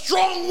not a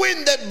strong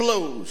wind that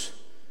blows.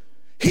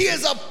 He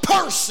is a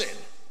person.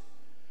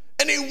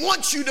 And he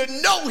wants you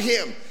to know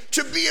him,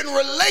 to be in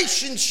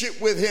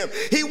relationship with him.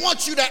 He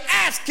wants you to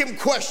ask him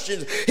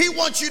questions. He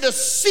wants you to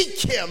seek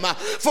him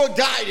for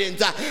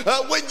guidance.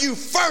 When you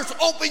first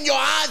open your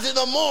eyes in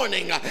the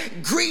morning,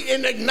 greet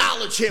and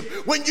acknowledge him.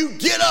 When you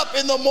get up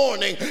in the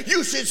morning,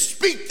 you should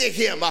speak to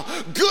him.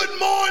 Good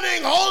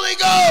morning, Holy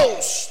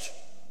Ghost.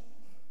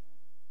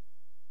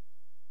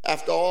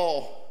 After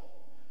all,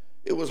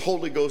 it was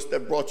Holy Ghost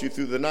that brought you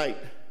through the night.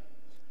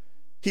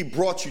 He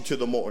brought you to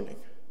the morning.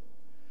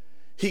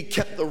 He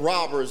kept the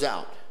robbers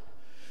out.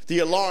 The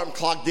alarm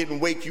clock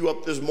didn't wake you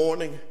up this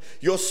morning.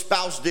 Your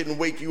spouse didn't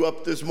wake you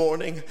up this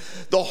morning.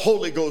 The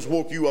Holy Ghost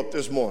woke you up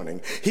this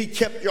morning. He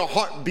kept your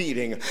heart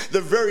beating.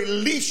 The very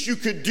least you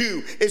could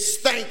do is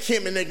thank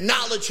him and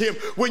acknowledge him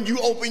when you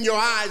open your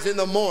eyes in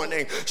the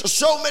morning.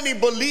 So many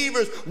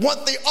believers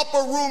want the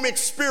upper room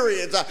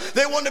experience.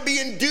 They want to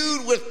be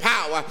endued with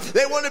power.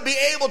 They want to be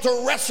able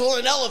to wrestle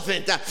an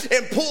elephant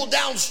and pull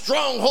down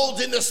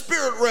strongholds in the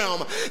spirit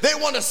realm. They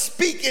want to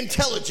speak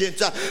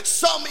intelligence.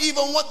 Some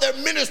even want their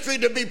ministry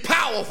to be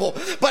powerful.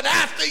 But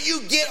after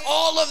you get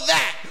all of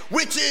that,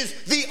 which is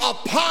the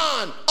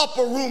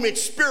upper room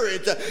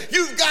experience,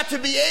 you've got to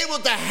be able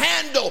to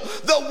handle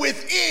the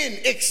within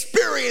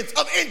experience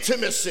of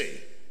intimacy.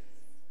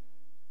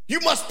 You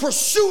must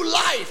pursue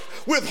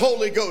life with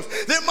Holy Ghost.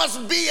 There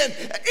must be an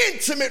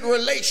intimate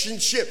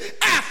relationship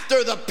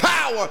after the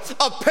power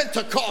of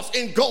Pentecost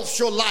engulfs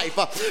your life.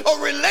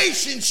 A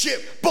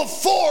relationship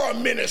before a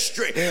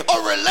ministry.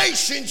 A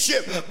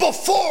relationship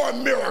before a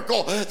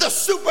miracle. The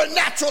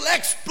supernatural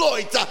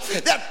exploits,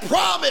 that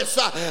promise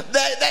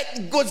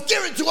that was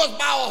given to us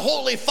by our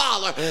Holy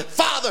Father.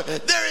 Father,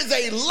 there is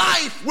a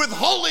life with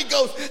Holy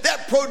Ghost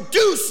that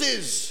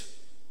produces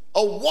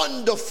a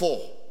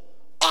wonderful,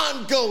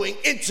 ongoing,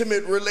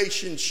 intimate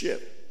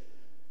relationship.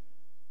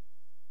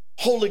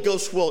 Holy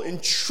Ghost will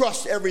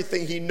entrust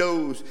everything he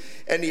knows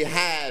and he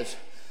has,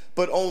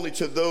 but only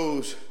to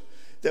those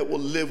that will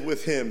live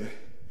with him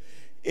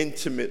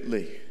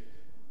intimately.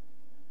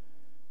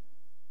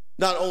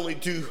 Not only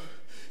do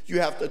you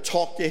have to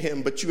talk to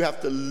him, but you have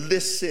to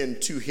listen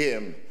to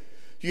him.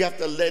 You have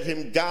to let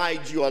him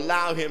guide you,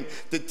 allow him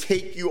to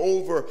take you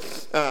over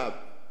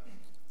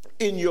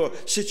in your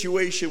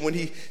situation. When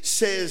he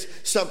says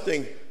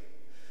something,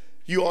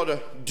 you ought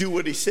to do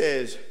what he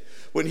says.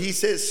 When he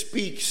says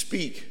speak,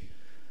 speak.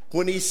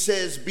 When he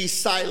says be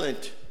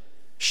silent,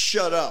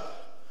 shut up.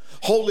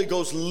 Holy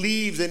Ghost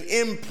leaves an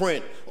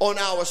imprint on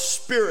our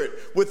spirit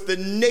with the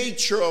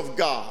nature of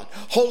God.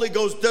 Holy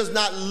Ghost does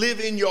not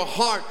live in your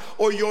heart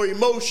or your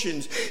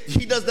emotions.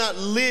 He does not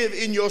live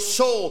in your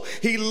soul.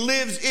 He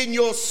lives in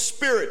your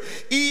spirit.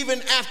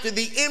 Even after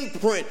the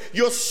imprint,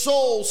 your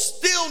soul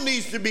still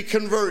needs to be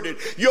converted.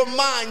 Your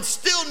mind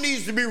still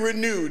needs to be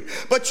renewed.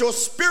 But your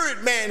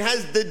spirit man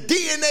has the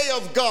DNA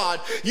of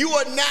God. You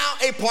are now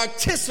a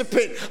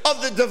participant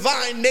of the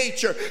divine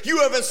nature. You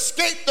have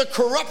escaped the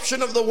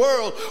corruption of the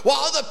world. While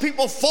other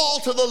people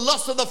fall to the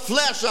lust of the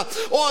flesh or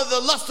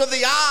the lust of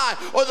the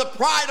eye or the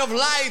pride of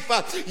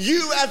life,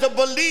 you as a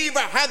believer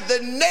have the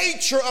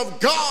nature of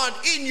God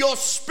in your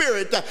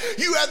spirit.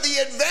 You have the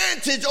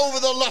advantage over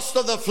the lust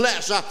of the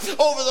flesh,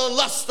 over the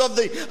lust of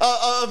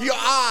your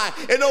eye,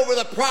 and over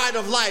the pride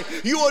of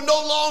life. You are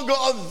no longer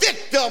a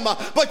victim,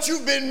 but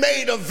you've been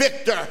made a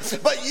victor.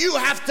 But you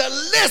have to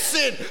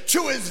listen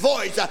to his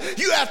voice.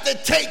 You have to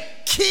take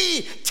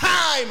key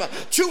time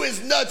to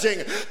his nudging.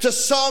 To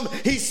some,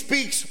 he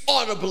speaks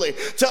audibly.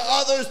 To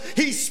others,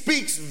 he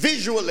speaks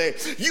visually.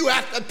 You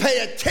have to pay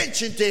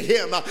attention to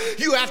him.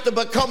 You have to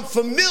become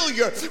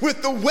familiar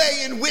with the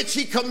way in which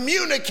he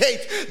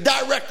communicates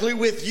directly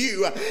with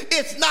you.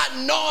 It's not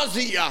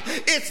nausea.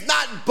 It's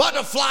not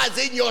butterflies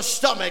in your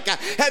stomach.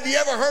 Have you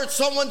ever heard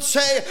someone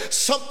say,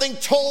 something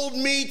told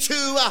me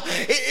to?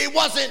 It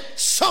wasn't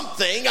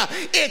something.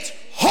 It's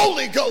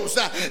Holy Ghost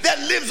that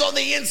lives on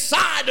the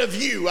inside of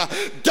you.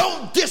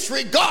 Don't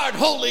disregard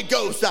Holy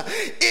Ghost.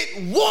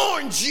 It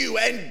warns you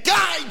and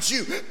guides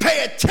you.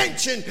 Pay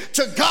attention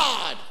to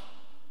God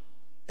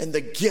and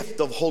the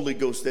gift of Holy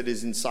Ghost that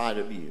is inside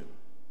of you.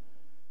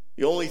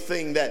 The only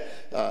thing that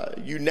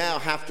you now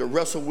have to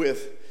wrestle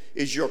with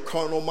is your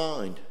carnal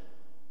mind.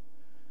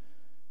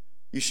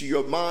 You see,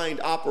 your mind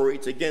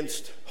operates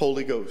against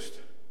Holy Ghost.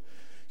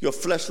 Your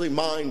fleshly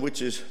mind,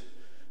 which is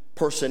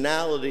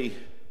personality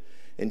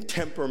and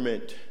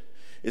temperament,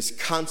 is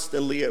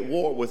constantly at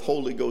war with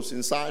Holy Ghost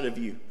inside of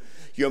you.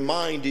 Your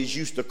mind is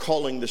used to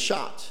calling the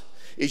shots.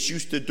 It's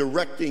used to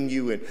directing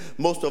you. And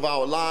most of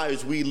our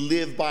lives, we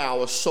live by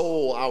our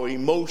soul, our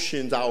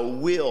emotions, our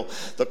will.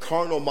 The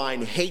carnal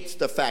mind hates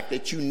the fact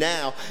that you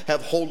now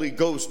have Holy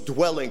Ghost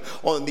dwelling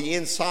on the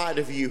inside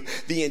of you.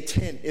 The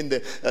intent and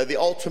the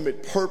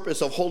ultimate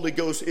purpose of Holy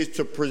Ghost is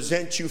to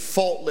present you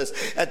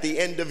faultless at the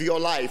end of your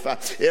life.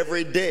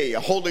 Every day,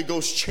 Holy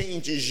Ghost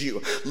changes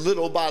you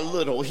little by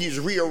little. He's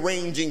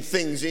rearranging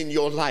things in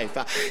your life.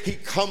 He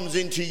comes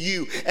into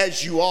you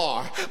as you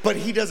are, but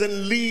he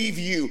doesn't leave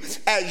you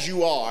as you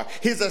you are.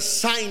 His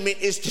assignment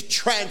is to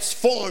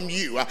transform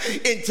you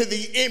into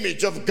the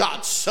image of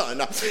God's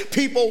Son.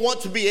 People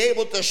want to be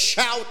able to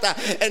shout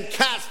and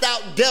cast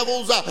out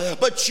devils,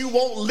 but you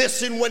won't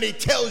listen when he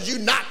tells you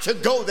not to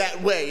go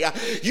that way.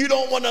 You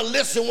don't want to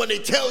listen when he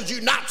tells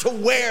you not to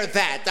wear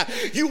that.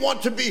 You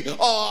want to be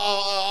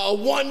a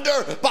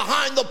wonder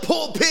behind the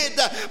pulpit,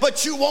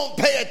 but you won't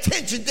pay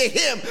attention to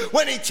him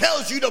when he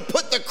tells you to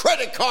put the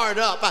credit card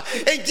up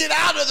and get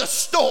out of the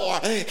store.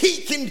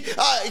 He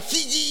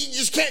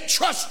just can't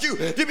trust you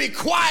to be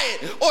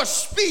quiet or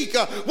speak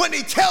when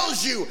he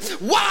tells you.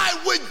 Why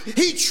would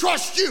he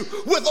trust you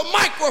with a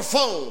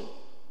microphone?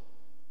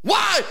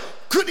 Why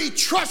could he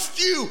trust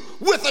you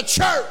with a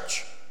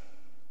church?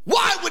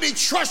 Why would he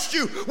trust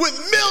you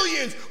with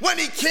millions when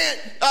he can't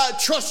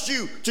trust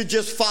you to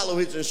just follow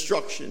his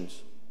instructions?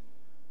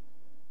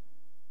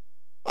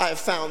 I have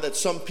found that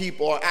some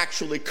people are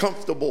actually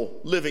comfortable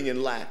living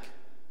in lack.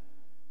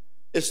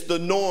 It's the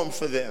norm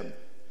for them.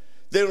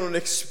 They don't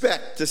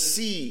expect to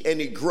see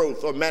any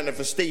growth or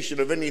manifestation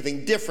of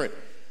anything different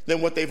than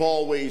what they've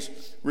always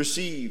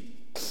received.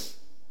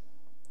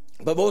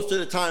 But most of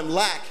the time,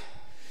 lack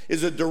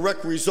is a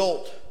direct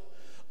result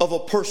of a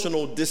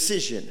personal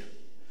decision.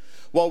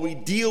 While we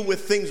deal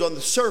with things on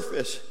the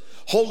surface,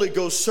 Holy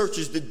Ghost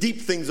searches the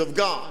deep things of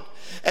God.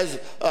 As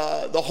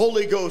the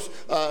Holy Ghost,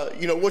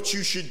 what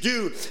you should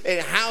do and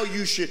how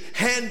you should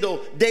handle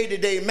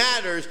day-to-day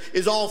matters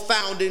is all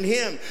found in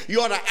him.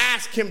 You ought to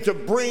ask him to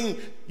bring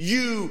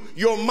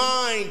your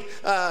mind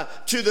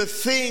to the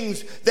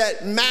things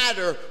that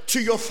matter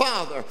to your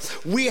Father.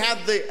 We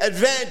have the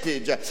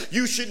advantage.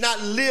 You should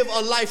not live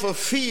a life of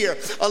fear,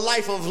 a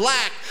life of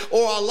lack,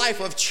 or a life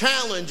of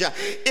challenge.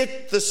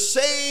 It's the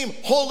same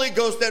Holy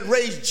Ghost that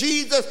raised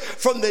Jesus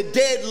from the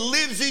dead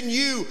lives in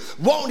you.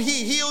 Won't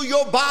he heal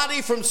your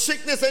body from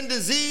sickness and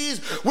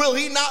disease? Will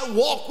he not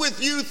walk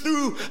with you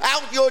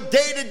throughout your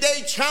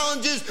day-to-day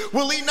challenges?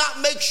 Will he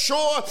not make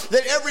sure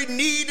that every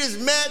need is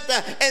met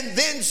and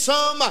then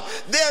some?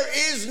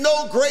 There is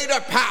no greater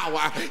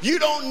power. You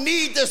don't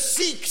need to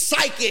seek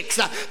psychics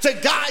to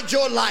guide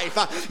your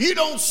life. You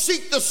don't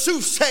seek the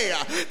soothsayer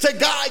to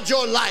guide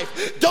your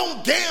life.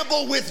 Don't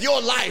gamble with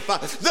your life.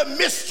 The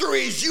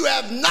mysteries you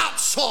have not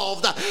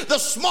solved, the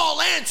small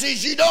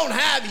answers you don't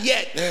have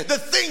yet, the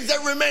things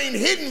that remain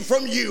hidden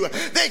from you,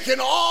 they can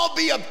all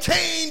be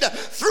obtained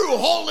through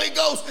Holy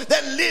Ghost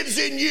that lives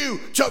in you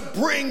to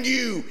bring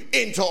you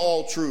into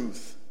all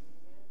truth.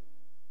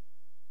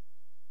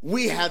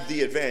 We have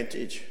the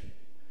advantage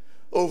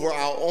over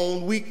our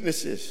own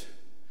weaknesses.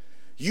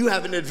 You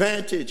have an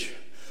advantage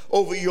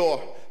over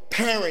your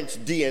parents'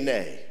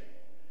 DNA.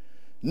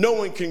 No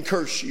one can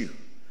curse you.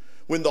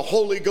 When the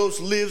Holy Ghost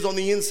lives on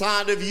the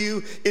inside of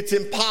you, it's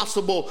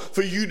impossible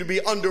for you to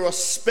be under a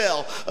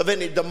spell of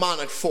any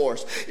demonic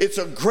force. It's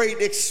a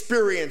great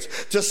experience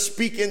to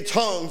speak in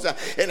tongues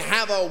and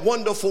have a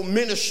wonderful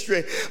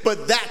ministry,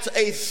 but that's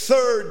a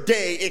third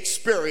day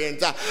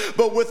experience.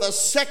 But with a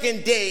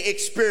second day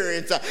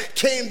experience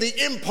came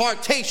the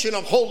impartation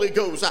of Holy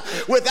Ghost.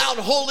 Without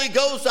Holy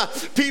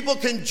Ghost, people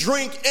can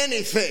drink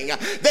anything.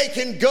 They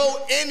can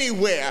go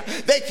anywhere.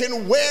 They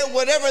can wear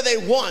whatever they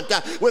want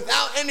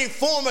without any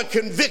form of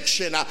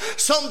conviction.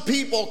 Some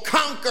people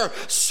conquer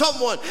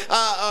someone,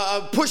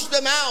 push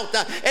them out,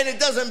 and it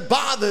doesn't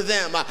bother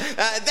them.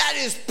 That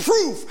is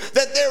proof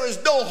that there is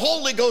no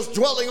Holy Ghost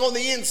dwelling on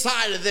the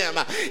inside of them.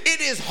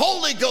 It is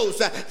Holy Ghost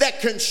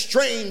that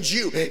constrains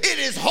you. It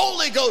is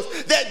Holy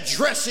Ghost that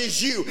dresses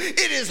you.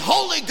 It is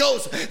Holy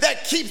Ghost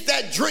that keeps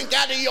that drink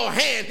out of your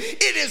hand.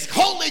 It is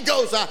Holy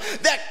Ghost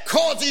that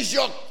causes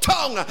your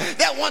tongue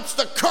that wants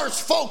to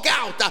curse folk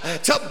out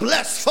to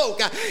bless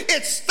folk.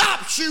 It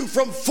stops you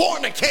from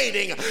fornicating.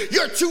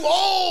 You're too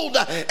old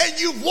and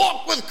you've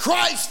walked with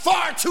Christ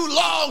far too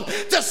long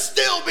to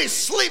still be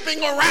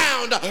sleeping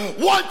around.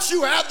 Once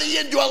you have the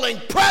indwelling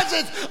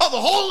presence of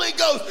the Holy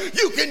Ghost,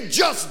 you can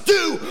just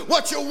do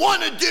what you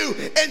want to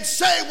do and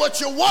say what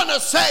you want to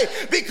say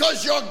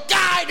because you're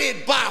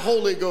guided by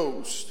Holy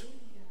Ghost.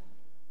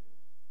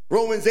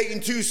 Romans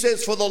 8:2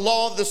 says, "For the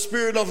law of the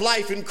Spirit of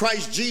life in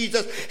Christ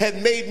Jesus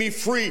had made me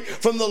free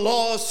from the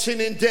law of sin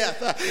and death."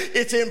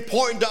 It's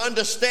important to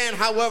understand,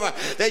 however,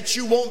 that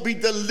you won't be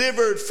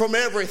delivered from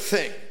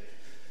everything.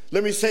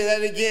 Let me say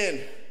that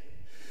again.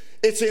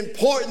 It's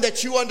important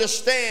that you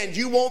understand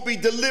you won't be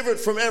delivered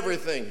from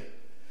everything.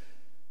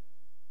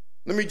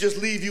 Let me just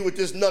leave you with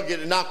this nugget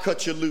and I'll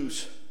cut you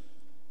loose.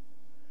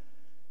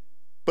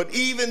 But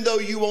even though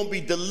you won't be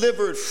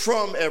delivered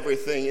from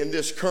everything in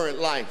this current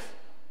life,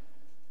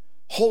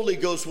 Holy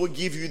Ghost will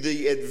give you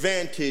the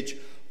advantage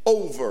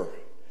over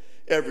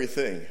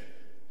everything.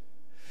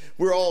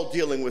 We're all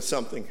dealing with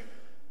something.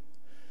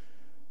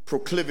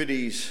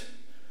 Proclivities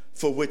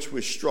for which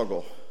we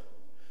struggle.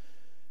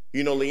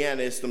 You know,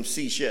 Leanna, it's them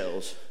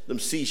seashells. Them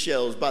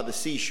seashells by the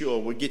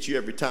seashore will get you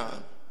every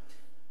time.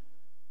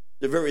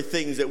 The very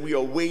things that we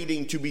are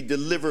waiting to be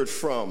delivered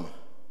from.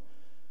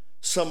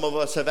 Some of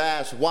us have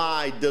asked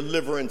why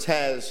deliverance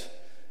has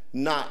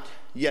not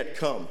yet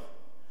come.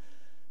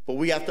 But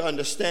we have to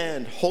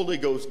understand Holy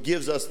Ghost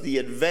gives us the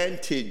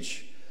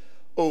advantage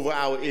over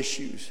our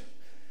issues.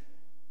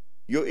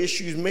 Your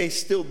issues may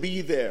still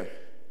be there.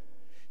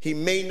 He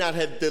may not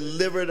have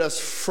delivered us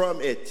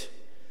from it,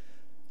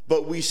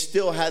 but we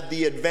still have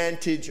the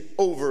advantage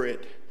over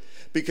it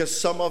because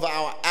some of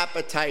our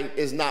appetite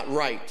is not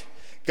right.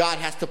 God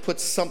has to put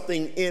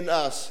something in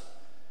us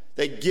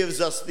that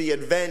gives us the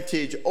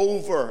advantage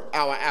over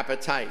our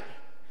appetite.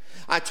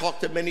 I talk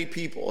to many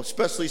people,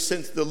 especially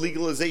since the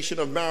legalization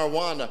of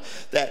marijuana,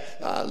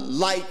 that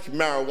like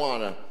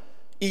marijuana,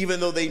 even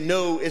though they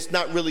know it's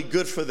not really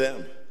good for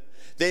them.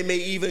 They may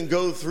even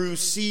go through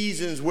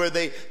seasons where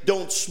they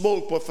don't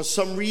smoke, but for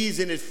some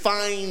reason it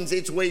finds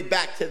its way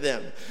back to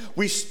them.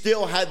 We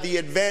still have the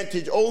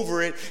advantage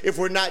over it if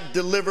we're not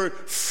delivered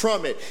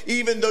from it.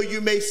 Even though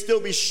you may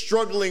still be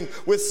struggling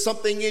with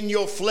something in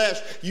your flesh,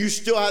 you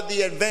still have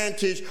the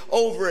advantage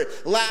over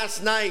it.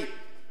 Last night,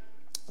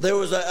 there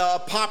was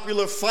a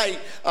popular fight,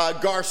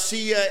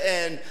 Garcia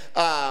and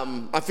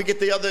I forget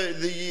the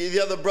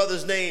other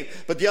brother's name,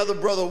 but the other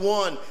brother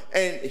won,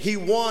 and he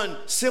won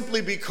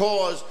simply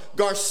because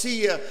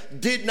Garcia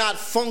did not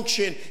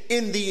function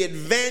in the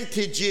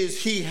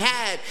advantages he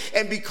had,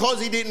 and because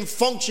he didn't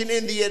function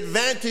in the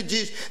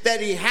advantages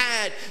that he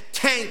had,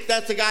 Tank,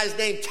 that's the guy's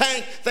name,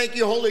 Tank, thank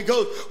you Holy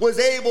Ghost, was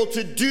able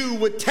to do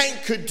what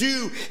Tank could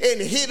do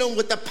and hit him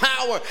with the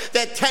power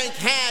that Tank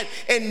had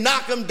and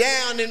knock him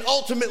down and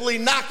ultimately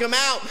knock him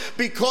out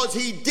because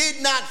he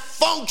did not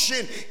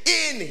function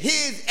in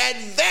his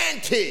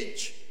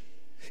advantage.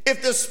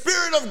 If the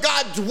Spirit of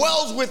God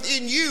dwells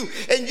within you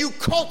and you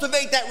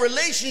cultivate that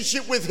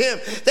relationship with Him,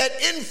 that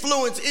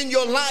influence in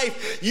your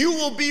life, you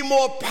will be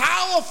more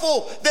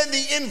powerful than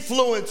the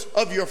influence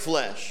of your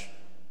flesh.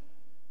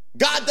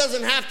 God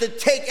doesn't have to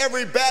take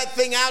every bad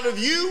thing out of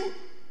you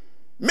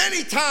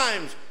many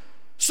times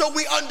so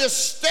we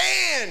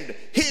understand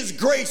His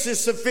grace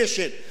is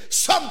sufficient.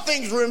 Some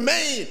things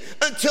remain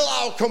until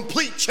our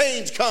complete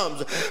change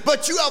comes.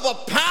 But you have a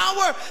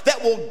power that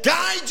will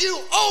guide you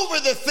over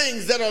the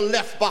things that are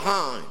left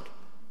behind.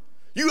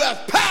 You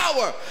have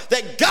power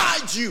that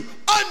guides you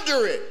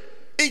under it.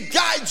 It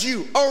guides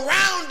you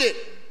around it.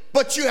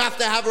 But you have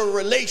to have a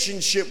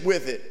relationship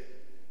with it.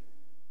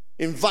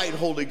 Invite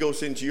Holy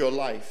Ghost into your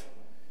life.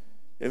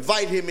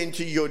 Invite Him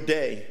into your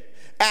day.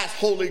 Ask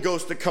Holy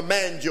Ghost to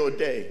command your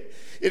day.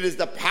 It is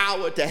the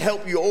power to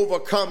help you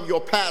overcome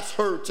your past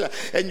hurts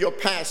and your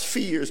past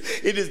fears.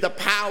 It is the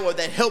power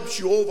that helps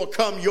you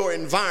overcome your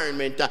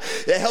environment,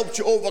 that helps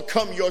you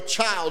overcome your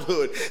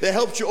childhood, that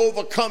helps you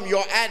overcome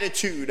your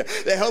attitude,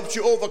 that helps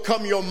you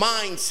overcome your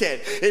mindset.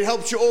 It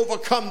helps you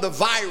overcome the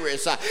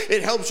virus.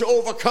 It helps you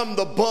overcome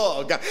the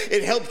bug.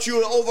 It helps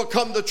you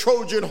overcome the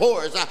Trojan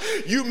horse.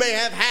 You may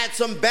have had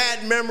some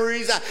bad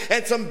memories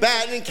and some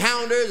bad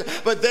encounters,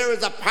 but there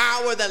is a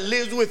power that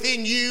lives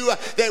within you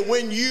that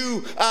when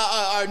you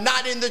are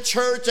not in the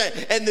church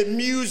and the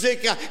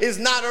music is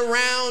not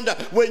around,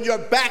 when your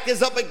back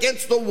is up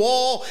against the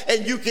wall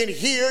and you can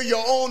hear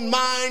your own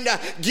mind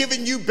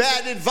giving you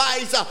bad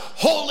advice,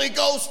 Holy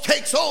Ghost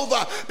takes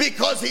over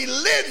because He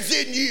lives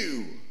in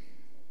you.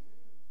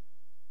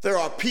 There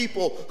are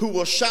people who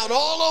will shout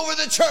all over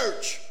the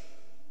church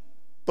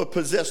but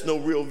possess no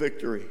real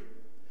victory.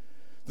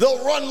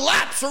 They'll run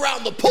laps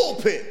around the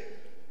pulpit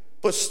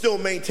but still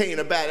maintain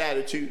a bad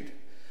attitude.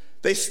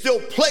 They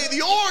still play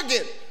the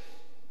organ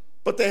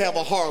but they have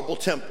a horrible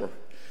temper.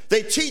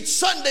 They teach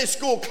Sunday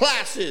school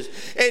classes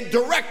and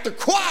direct the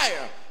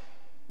choir,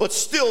 but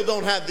still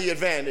don't have the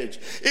advantage.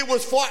 It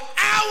was for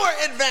our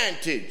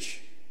advantage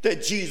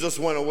that Jesus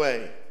went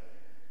away.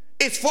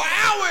 It's for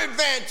our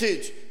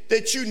advantage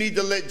that you need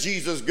to let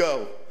Jesus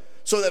go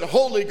so that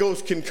Holy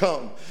Ghost can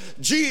come.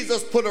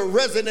 Jesus put a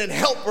resident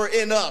helper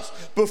in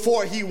us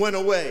before He went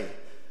away.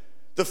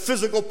 The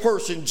physical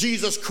person,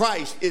 Jesus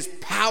Christ, is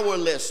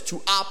powerless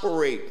to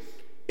operate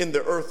in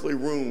the earthly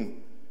room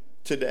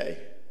today.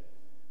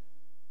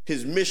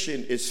 His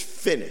mission is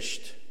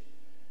finished.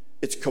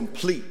 It's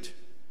complete.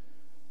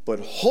 But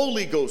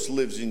Holy Ghost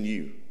lives in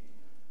you.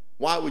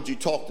 Why would you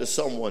talk to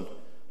someone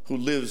who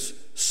lives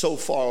so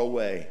far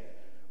away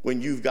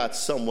when you've got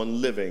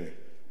someone living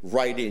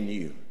right in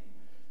you?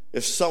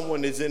 If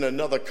someone is in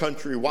another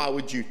country, why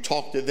would you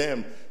talk to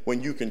them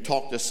when you can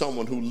talk to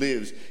someone who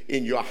lives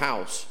in your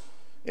house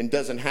and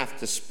doesn't have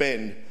to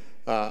spend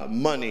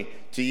money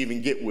to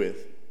even get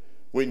with?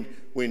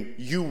 When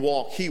you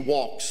walk, He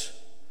walks.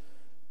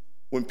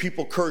 When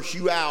people curse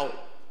you out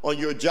on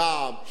your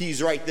job,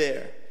 He's right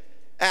there.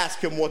 Ask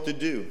Him what to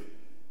do.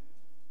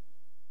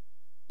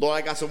 Lord,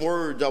 I got some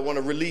words I want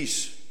to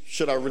release.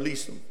 Should I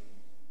release them?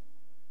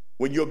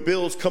 When your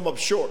bills come up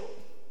short,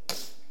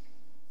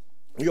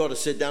 you ought to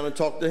sit down and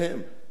talk to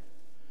Him.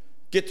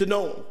 Get to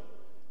know Him.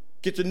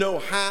 Get to know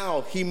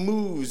how He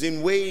moves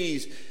in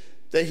ways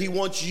that He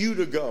wants you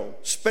to go.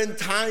 Spend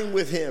time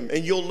with Him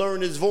and you'll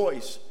learn His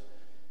voice.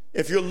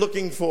 If you're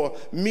looking for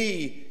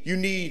me, you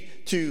need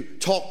to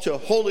talk to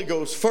Holy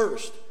Ghost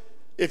first.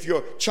 If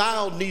your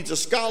child needs a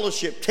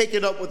scholarship, take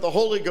it up with the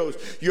Holy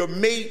Ghost. Your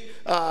mate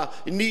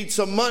needs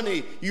some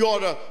money, you ought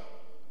to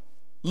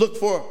look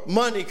for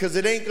money because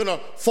it ain't going to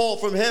fall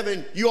from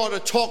heaven. You ought to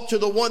talk to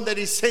the one that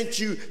he sent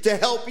you to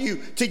help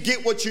you to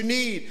get what you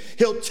need.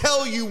 He'll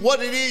tell you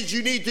what it is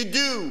you need to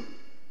do.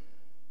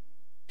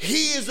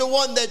 He is the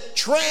one that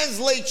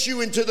translates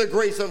you into the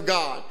grace of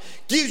God,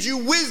 gives you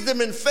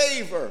wisdom and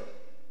favor.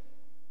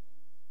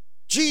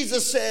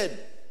 Jesus said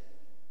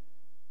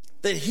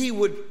that he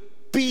would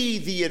be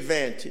the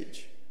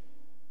advantage.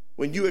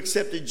 When you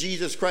accepted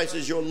Jesus Christ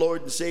as your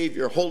Lord and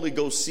Savior, Holy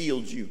Ghost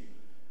sealed you.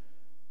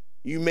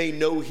 You may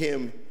know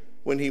him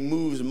when he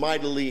moves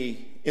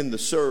mightily in the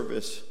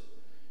service.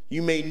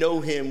 You may know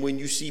him when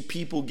you see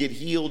people get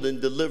healed and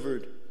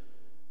delivered.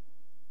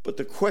 But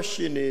the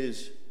question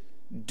is,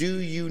 do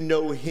you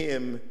know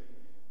him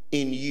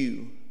in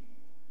you?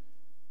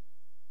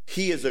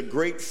 He is a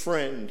great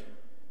friend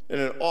and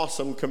an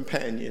awesome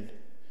companion.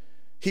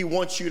 He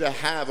wants you to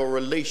have a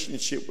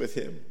relationship with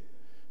him.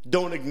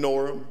 Don't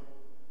ignore him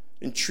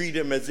and treat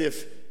him as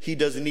if he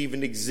doesn't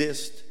even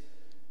exist.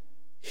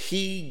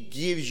 He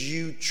gives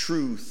you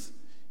truth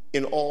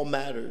in all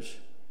matters.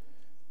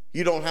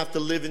 You don't have to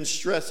live in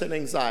stress and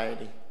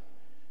anxiety.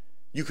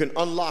 You can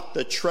unlock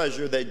the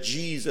treasure that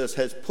Jesus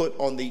has put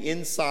on the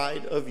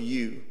inside of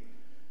you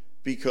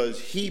because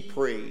he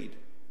prayed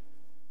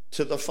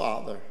to the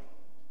Father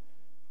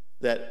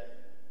that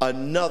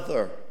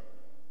another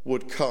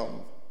would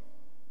come.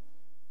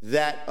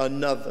 That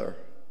another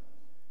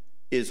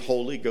is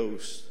Holy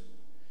Ghost.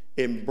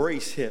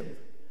 Embrace him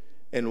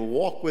and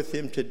walk with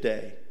him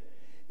today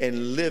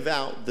and live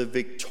out the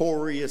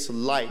victorious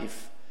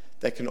life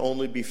that can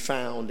only be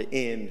found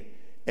in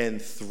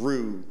and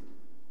through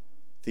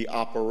the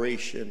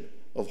operation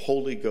of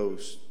Holy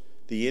Ghost,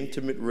 the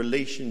intimate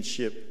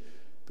relationship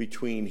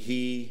between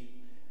he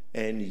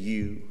and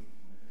you.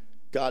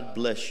 God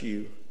bless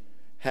you.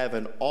 Have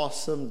an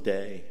awesome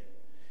day,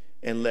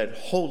 and let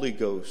Holy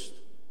Ghost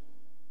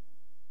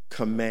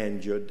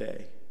command your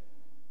day.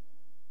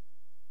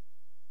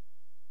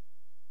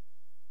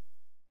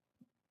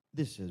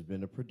 This has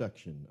been a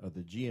production of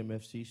the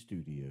GMFC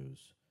Studios.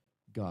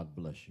 God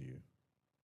bless you.